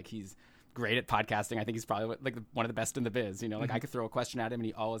guy and like he's great at podcasting. I think he's probably like one of the best in the biz. Like I could throw a question at him and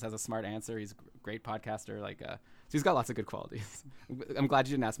he always has a smart answer. He's a great podcaster. Like so he's got lots of good qualities. I'm glad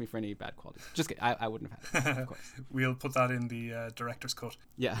you didn't ask me for any bad qualities. Just kidding. I wouldn't have had it, of course. We'll put that in the director's cut.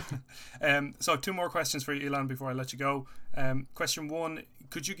 Yeah. So two more questions for you, Elon, before I let you go. Question one,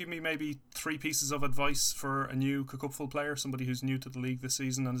 could you give me maybe 3 pieces of advice for a new Cupful player, somebody who's new to the league this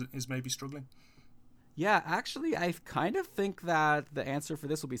season and is maybe struggling? Yeah, actually, I kind of think that the answer for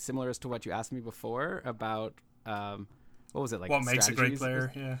this will be similar as to what you asked me before about what was it, like what makes a great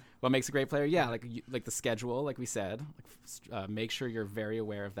player? Yeah. What makes a great player? Yeah, like the schedule, like we said. Make sure you're very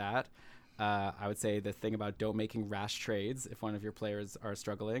aware of that. I would say the thing about don't making rash trades if one of your players are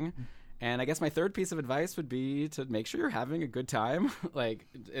struggling. And I guess my third piece of advice would be to make sure you're having a good time. Like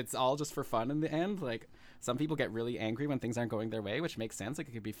it's all just for fun in the end. Like some people get really angry when things aren't going their way, which makes sense. Like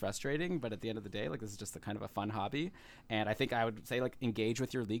it could be frustrating, but at the end of the day, like this is just a kind of a fun hobby. And I think I would say like engage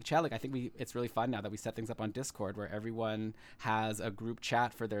with your league chat. Like I think it's really fun now that we set things up on Discord where everyone has a group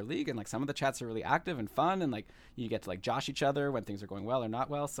chat for their league, and like some of the chats are really active and fun, and like you get to like josh each other when things are going well or not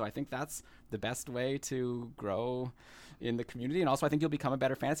well. So I think that's the best way to grow in the community. And also I think you'll become a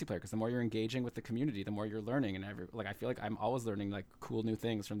better fantasy player because the more you're engaging with the community, the more you're learning. And I feel like I'm always learning like cool new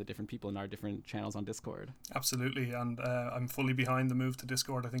things from the different people in our different channels on Discord. Absolutely. And I'm fully behind the move to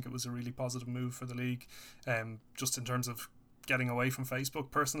Discord. I think it was a really positive move for the league, just in terms of getting away from Facebook.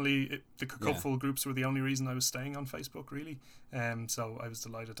 Personally, the Cupful groups were the only reason I was staying on Facebook, really. So I was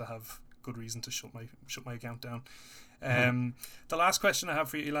delighted to have good reason to shut my account down. The last question I have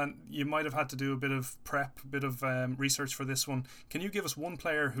for you, Elon, you might have had to do a bit of prep, a bit of research for this one. Can you give us one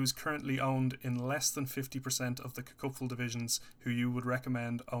player who's currently owned in less than 50% of the Cupful divisions who you would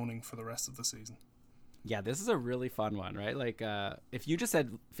recommend owning for the rest of the season? Yeah, this is a really fun one, right? Like, if you just said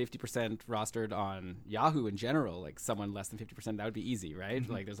 50% rostered on Yahoo in general, like someone less than 50%, that would be easy, right?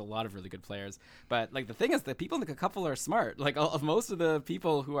 Like, there's a lot of really good players. But, like, the thing is that people in the couple are smart. Like, most of the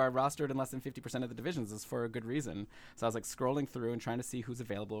people who are rostered in less than 50% of the divisions is for a good reason. So I was, like, scrolling through and trying to see who's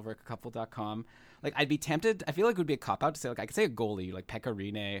available over at couple.com. Like, I'd be tempted. I feel like it would be a cop-out to say, like, I could say a goalie. Like, Pekka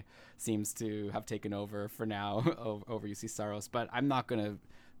Rinne seems to have taken over for now over UC Saros. But I'm not going to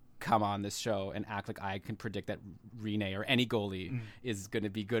come on this show and act like I can predict that Rinne or any goalie is going to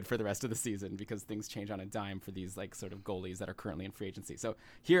be good for the rest of the season, because things change on a dime for these like sort of goalies that are currently in free agency. So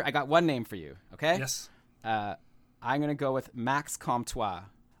here, I got one name for you. Okay. Yes. I'm going to go with Max Comtois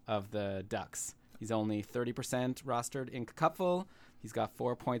of the Ducks. He's only 30% rostered in Cupful. He's got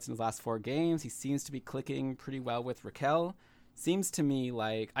 4 points in his last 4 games. He seems to be clicking pretty well with Raquel. Seems to me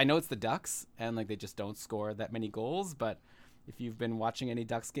like, I know it's the Ducks and like they just don't score that many goals, but if you've been watching any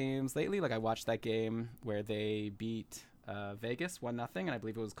Ducks games lately, like I watched that game where they beat Vegas 1-0, and I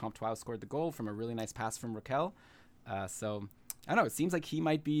believe it was Comtois who scored the goal from a really nice pass from Raquel. So I don't know, it seems like he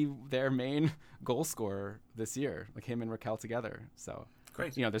might be their main goal scorer this year, like him and Raquel together. So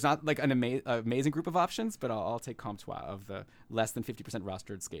Great. You know, there's not like an amazing group of options, but I'll take Comtois of the less than 50%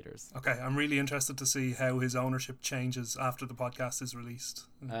 rostered skaters. Okay, I'm really interested to see how his ownership changes after the podcast is released.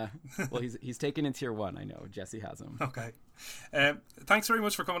 Well, he's taken in tier 1. I know Jesse has him. Okay. Thanks very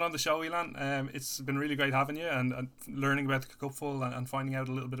much for coming on the show, Elon. It's been really great having you and learning about the Cupful and finding out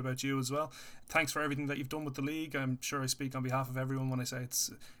a little bit about you as well. Thanks for everything that you've done with the league. I'm sure I speak on behalf of everyone when I say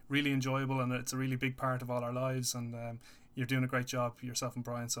it's really enjoyable and it's a really big part of all our lives, and you're doing a great job, yourself and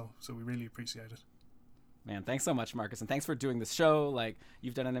Brian, so we really appreciate it. Man, thanks so much, Marcus, and thanks for doing this show. Like,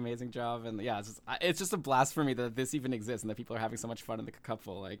 you've done an amazing job, and yeah, it's just a blast for me that this even exists and that people are having so much fun in the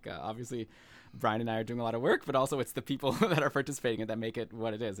Cupful. Like, obviously, Brian and I are doing a lot of work, but also it's the people that are participating in that make it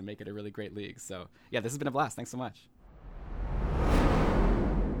what it is and make it a really great league. So, yeah, this has been a blast. Thanks so much.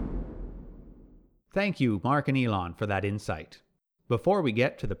 Thank you, Mark and Elon, for that insight. Before we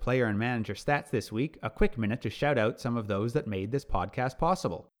get to the player and manager stats this week, a quick minute to shout out some of those that made this podcast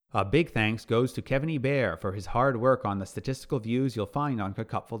possible. A big thanks goes to Kevin Hebert for his hard work on the statistical views you'll find on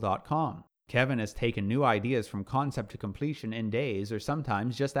Cupful.com. Kevin has taken new ideas from concept to completion in days or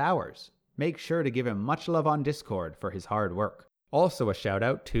sometimes just hours. Make sure to give him much love on Discord for his hard work. Also a shout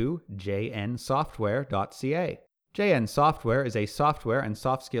out to jnsoftware.ca. JN Software is a software and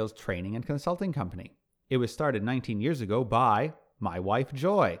soft skills training and consulting company. It was started 19 years ago by my wife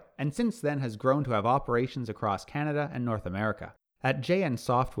Joy, and since then has grown to have operations across Canada and North America. At JN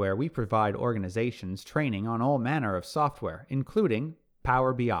Software, we provide organizations training on all manner of software, including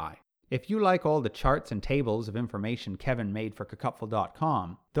Power BI. If you like all the charts and tables of information Kevin made for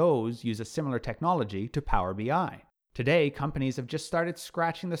Cupful.com, those use a similar technology to Power BI. Today, companies have just started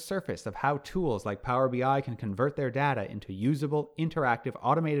scratching the surface of how tools like Power BI can convert their data into usable, interactive,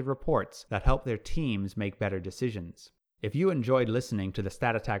 automated reports that help their teams make better decisions. If you enjoyed listening to the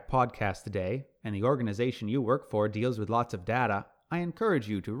Stat Attack podcast today, and the organization you work for deals with lots of data, I encourage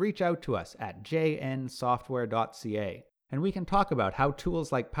you to reach out to us at jnsoftware.ca, and we can talk about how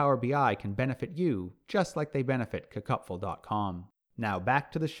tools like Power BI can benefit you, just like they benefit Cupful.com. Now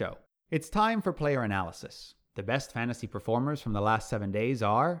back to the show. It's time for player analysis. The best fantasy performers from the last 7 days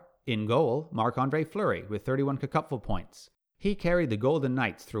are, in goal, Marc-Andre Fleury with 31 Cupful points. He carried the Golden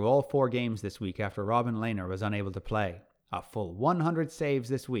Knights through all 4 games this week after Robin Lehner was unable to play. A full 100 saves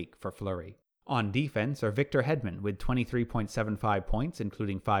this week for Fleury. On defense are Victor Hedman with 23.75 points,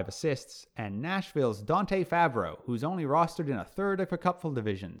 including 5 assists, and Nashville's Dante Favreau, who's only rostered in a third of Cupful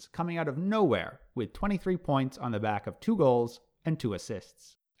divisions, coming out of nowhere with 23 points on the back of 2 goals and 2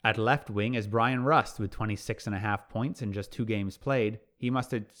 assists. At left wing is Brian Rust with 26.5 points in just 2 games played. He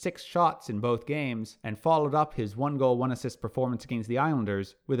mustered 6 shots in both games and followed up his 1-goal, 1-assist performance against the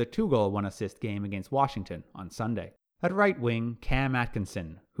Islanders with a 2-goal, 1-assist game against Washington on Sunday. At right wing, Cam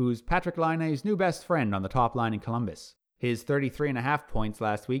Atkinson, who's Patrick Laine's new best friend on the top line in Columbus. His 33.5 points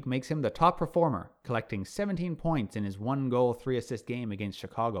last week makes him the top performer, collecting 17 points in his 1-goal, 3-assist game against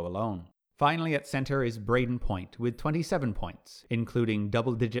Chicago alone. Finally at center is Braden Point with 27 points, including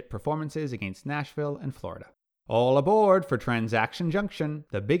double-digit performances against Nashville and Florida. All aboard for Transaction Junction.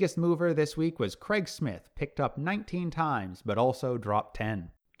 The biggest mover this week was Craig Smith, picked up 19 times but also dropped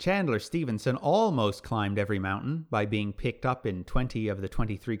 10. Chandler Stevenson almost climbed every mountain by being picked up in 20 of the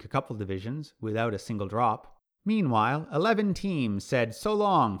 23 Cupful divisions without a single drop. Meanwhile, 11 teams said so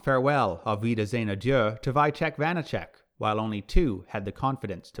long, farewell, auf Wiedersehen, adieu to Wycheck Vanacek, while only 2 had the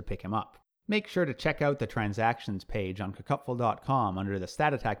confidence to pick him up. Make sure to check out the transactions page on Cupful.com under the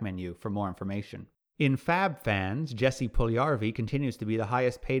Stat Attack menu for more information. In Fab fans, Jesse Puljujarvi continues to be the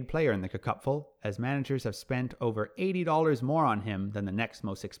highest paid player in the Cupful, as managers have spent over $80 more on him than the next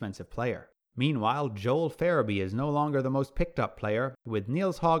most expensive player. Meanwhile, Joel Farabee is no longer the most picked up player, with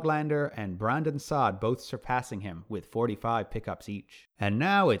Niels Hoglander and Brandon Saad both surpassing him with 45 pickups each. And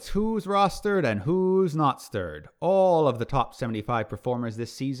now it's who's rostered and who's not stirred. All of the top 75 performers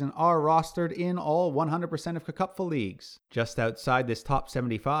this season are rostered in all 100% of Cupful leagues. Just outside this top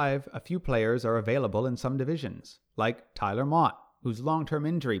 75, a few players are available in some divisions, like Tyler Mott, whose long-term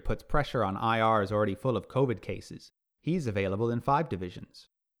injury puts pressure on IRs already full of COVID cases. He's available in 5 divisions.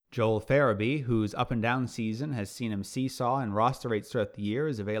 Joel Farabee, whose up-and-down season has seen him seesaw in roster rates throughout the year,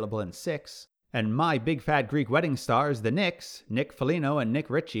 is available in 6. And my big fat Greek wedding stars, the Knicks, Nick Foligno and Nick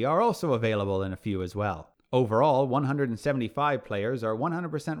Ritchie, are also available in a few as well. Overall, 175 players are 100%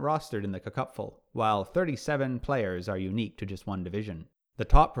 rostered in the Cupful, while 37 players are unique to just one division. The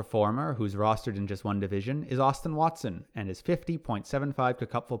top performer, who's rostered in just one division, is Austin Watson, and is 50.75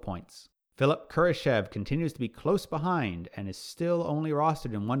 Cupful points. Philip Kurashev continues to be close behind and is still only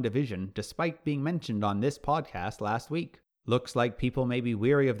rostered in one division despite being mentioned on this podcast last week. Looks like people may be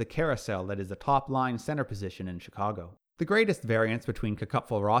weary of the carousel that is the top-line center position in Chicago. The greatest variance between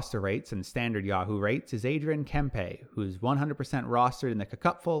Cupful roster rates and standard Yahoo rates is Adrian Kempe, who's 100% rostered in the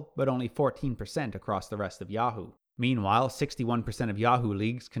Cupful but only 14% across the rest of Yahoo. Meanwhile, 61% of Yahoo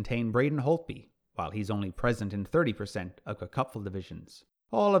leagues contain Braden Holtby, while he's only present in 30% of Cupful divisions.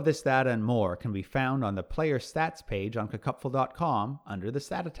 All of this data and more can be found on the player stats page on Cupful.com under the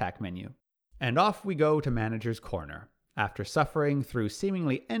Stat Attack menu. And off we go to Manager's Corner. After suffering through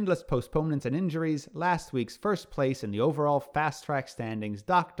seemingly endless postponements and injuries, last week's first place in the overall fast-track standings,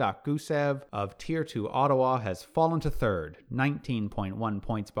 Doc Gusev of Tier 2 Ottawa has fallen to third, 19.1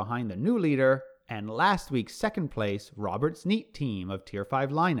 points behind the new leader, and last week's second place, Robert's Neat team of Tier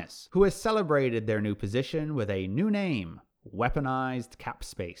 5 Linus, who has celebrated their new position with a new name, Weaponized Cap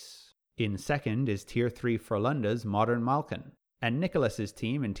Space. In second is Tier 3 Frölunda's Modern Malkin, and Nicholas's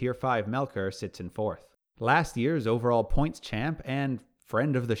team in Tier 5 Melker sits in fourth. Last year's overall points champ and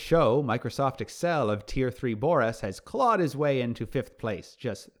friend of the show, Microsoft Excel of Tier 3 Boris, has clawed his way into fifth place,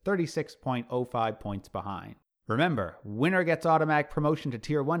 just 36.05 points behind. Remember, winner gets automatic promotion to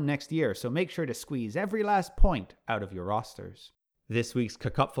Tier 1 next year, so make sure to squeeze every last point out of your rosters. This week's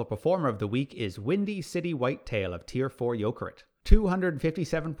Cupful Performer of the Week is Windy City Whitetail of Tier 4 Jokerit.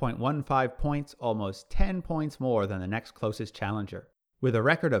 257.15 points, almost 10 points more than the next closest challenger. With a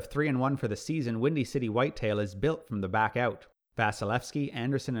record of 3-1 for the season, Windy City Whitetail is built from the back out. Vasilevsky,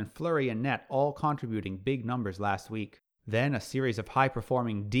 Anderson, and Fleury and net all contributing big numbers last week. Then a series of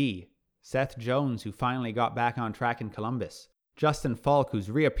high-performing D. Seth Jones, who finally got back on track in Columbus. Justin Falk,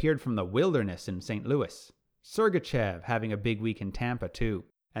 who's reappeared from the wilderness in St. Louis. Sergachev having a big week in Tampa too.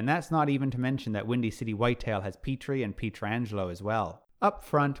 And that's not even to mention that Windy City Whitetail has Petrie and Pietrangelo as well. Up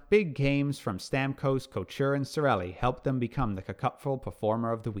front, big games from Stamkos, Couture, and Cirelli helped them become the Cupful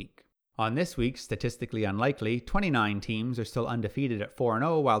Performer of the Week. On this week's Statistically Unlikely, 29 teams are still undefeated at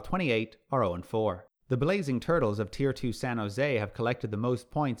 4-0, while 28 are 0-4. The Blazing Turtles of Tier 2 San Jose have collected the most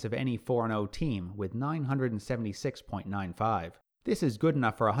points of any 4-0 team, with 976.95. This is good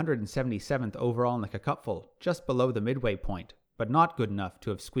enough for 177th overall in the Cupful, just below the midway point, but not good enough to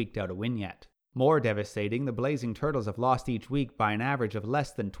have squeaked out a win yet. More devastating, the Blazing Turtles have lost each week by an average of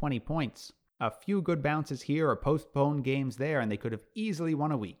less than 20 points. A few good bounces here or postponed games there and they could have easily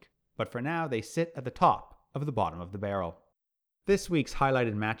won a week. But for now, they sit at the top of the bottom of the barrel. This week's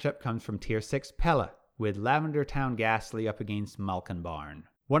highlighted matchup comes from Tier 6 Pella, with Lavender Town Ghastly up against Malkin Barn.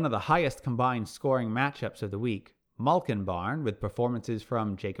 One of the highest combined scoring matchups of the week, Malkin Barn, with performances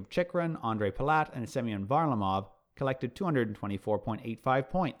from Jacob Chikrin, Andrei Palat, and Semyon Varlamov, collected 224.85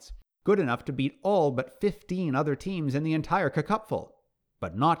 points. Good enough to beat all but 15 other teams in the entire Cupful,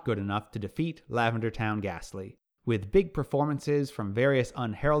 but not good enough to defeat Lavender Town Ghastly. With big performances from various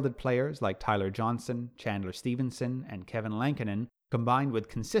unheralded players like Tyler Johnson, Chandler Stevenson, and Kevin Lankinen, combined with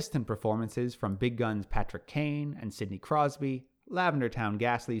consistent performances from big guns Patrick Kane and Sidney Crosby, Lavender Town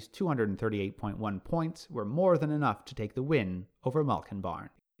Ghastly's 238.1 points were more than enough to take the win over Malkin Barn.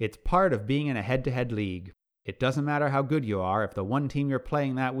 It's part of being in a head-to-head league. It doesn't matter how good you are if the one team you're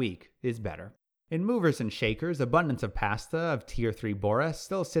playing that week is better. In Movers and Shakers, Abundance of Pasta of Tier 3 Boris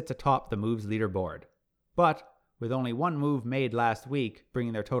still sits atop the moves leaderboard. But with only one move made last week,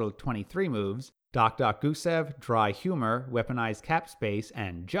 bringing their total to 23 moves, Doc Gusev, Dry Humor, Weaponized Cap Space,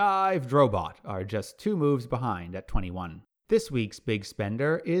 and Jive Drobot are just 2 moves behind at 21. This week's big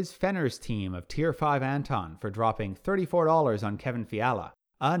spender is Fenner's team of Tier 5 Anton for dropping $34 on Kevin Fiala.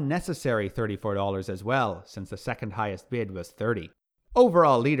 A necessary $34 as well, since the second highest bid was $30.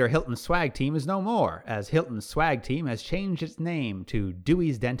 Overall leader Hilton's swag team is no more, as Hilton's swag team has changed its name to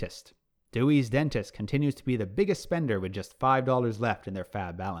Dewey's Dentist. Dewey's Dentist continues to be the biggest spender with just $5 left in their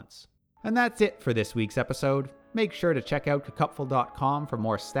fab balance. And that's it for this week's episode. Make sure to check out cacupful.com for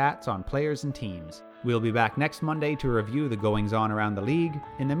more stats on players and teams. We'll be back next Monday to review the goings-on around the league.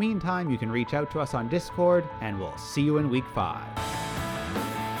 In the meantime, you can reach out to us on Discord, and we'll see you in Week 5.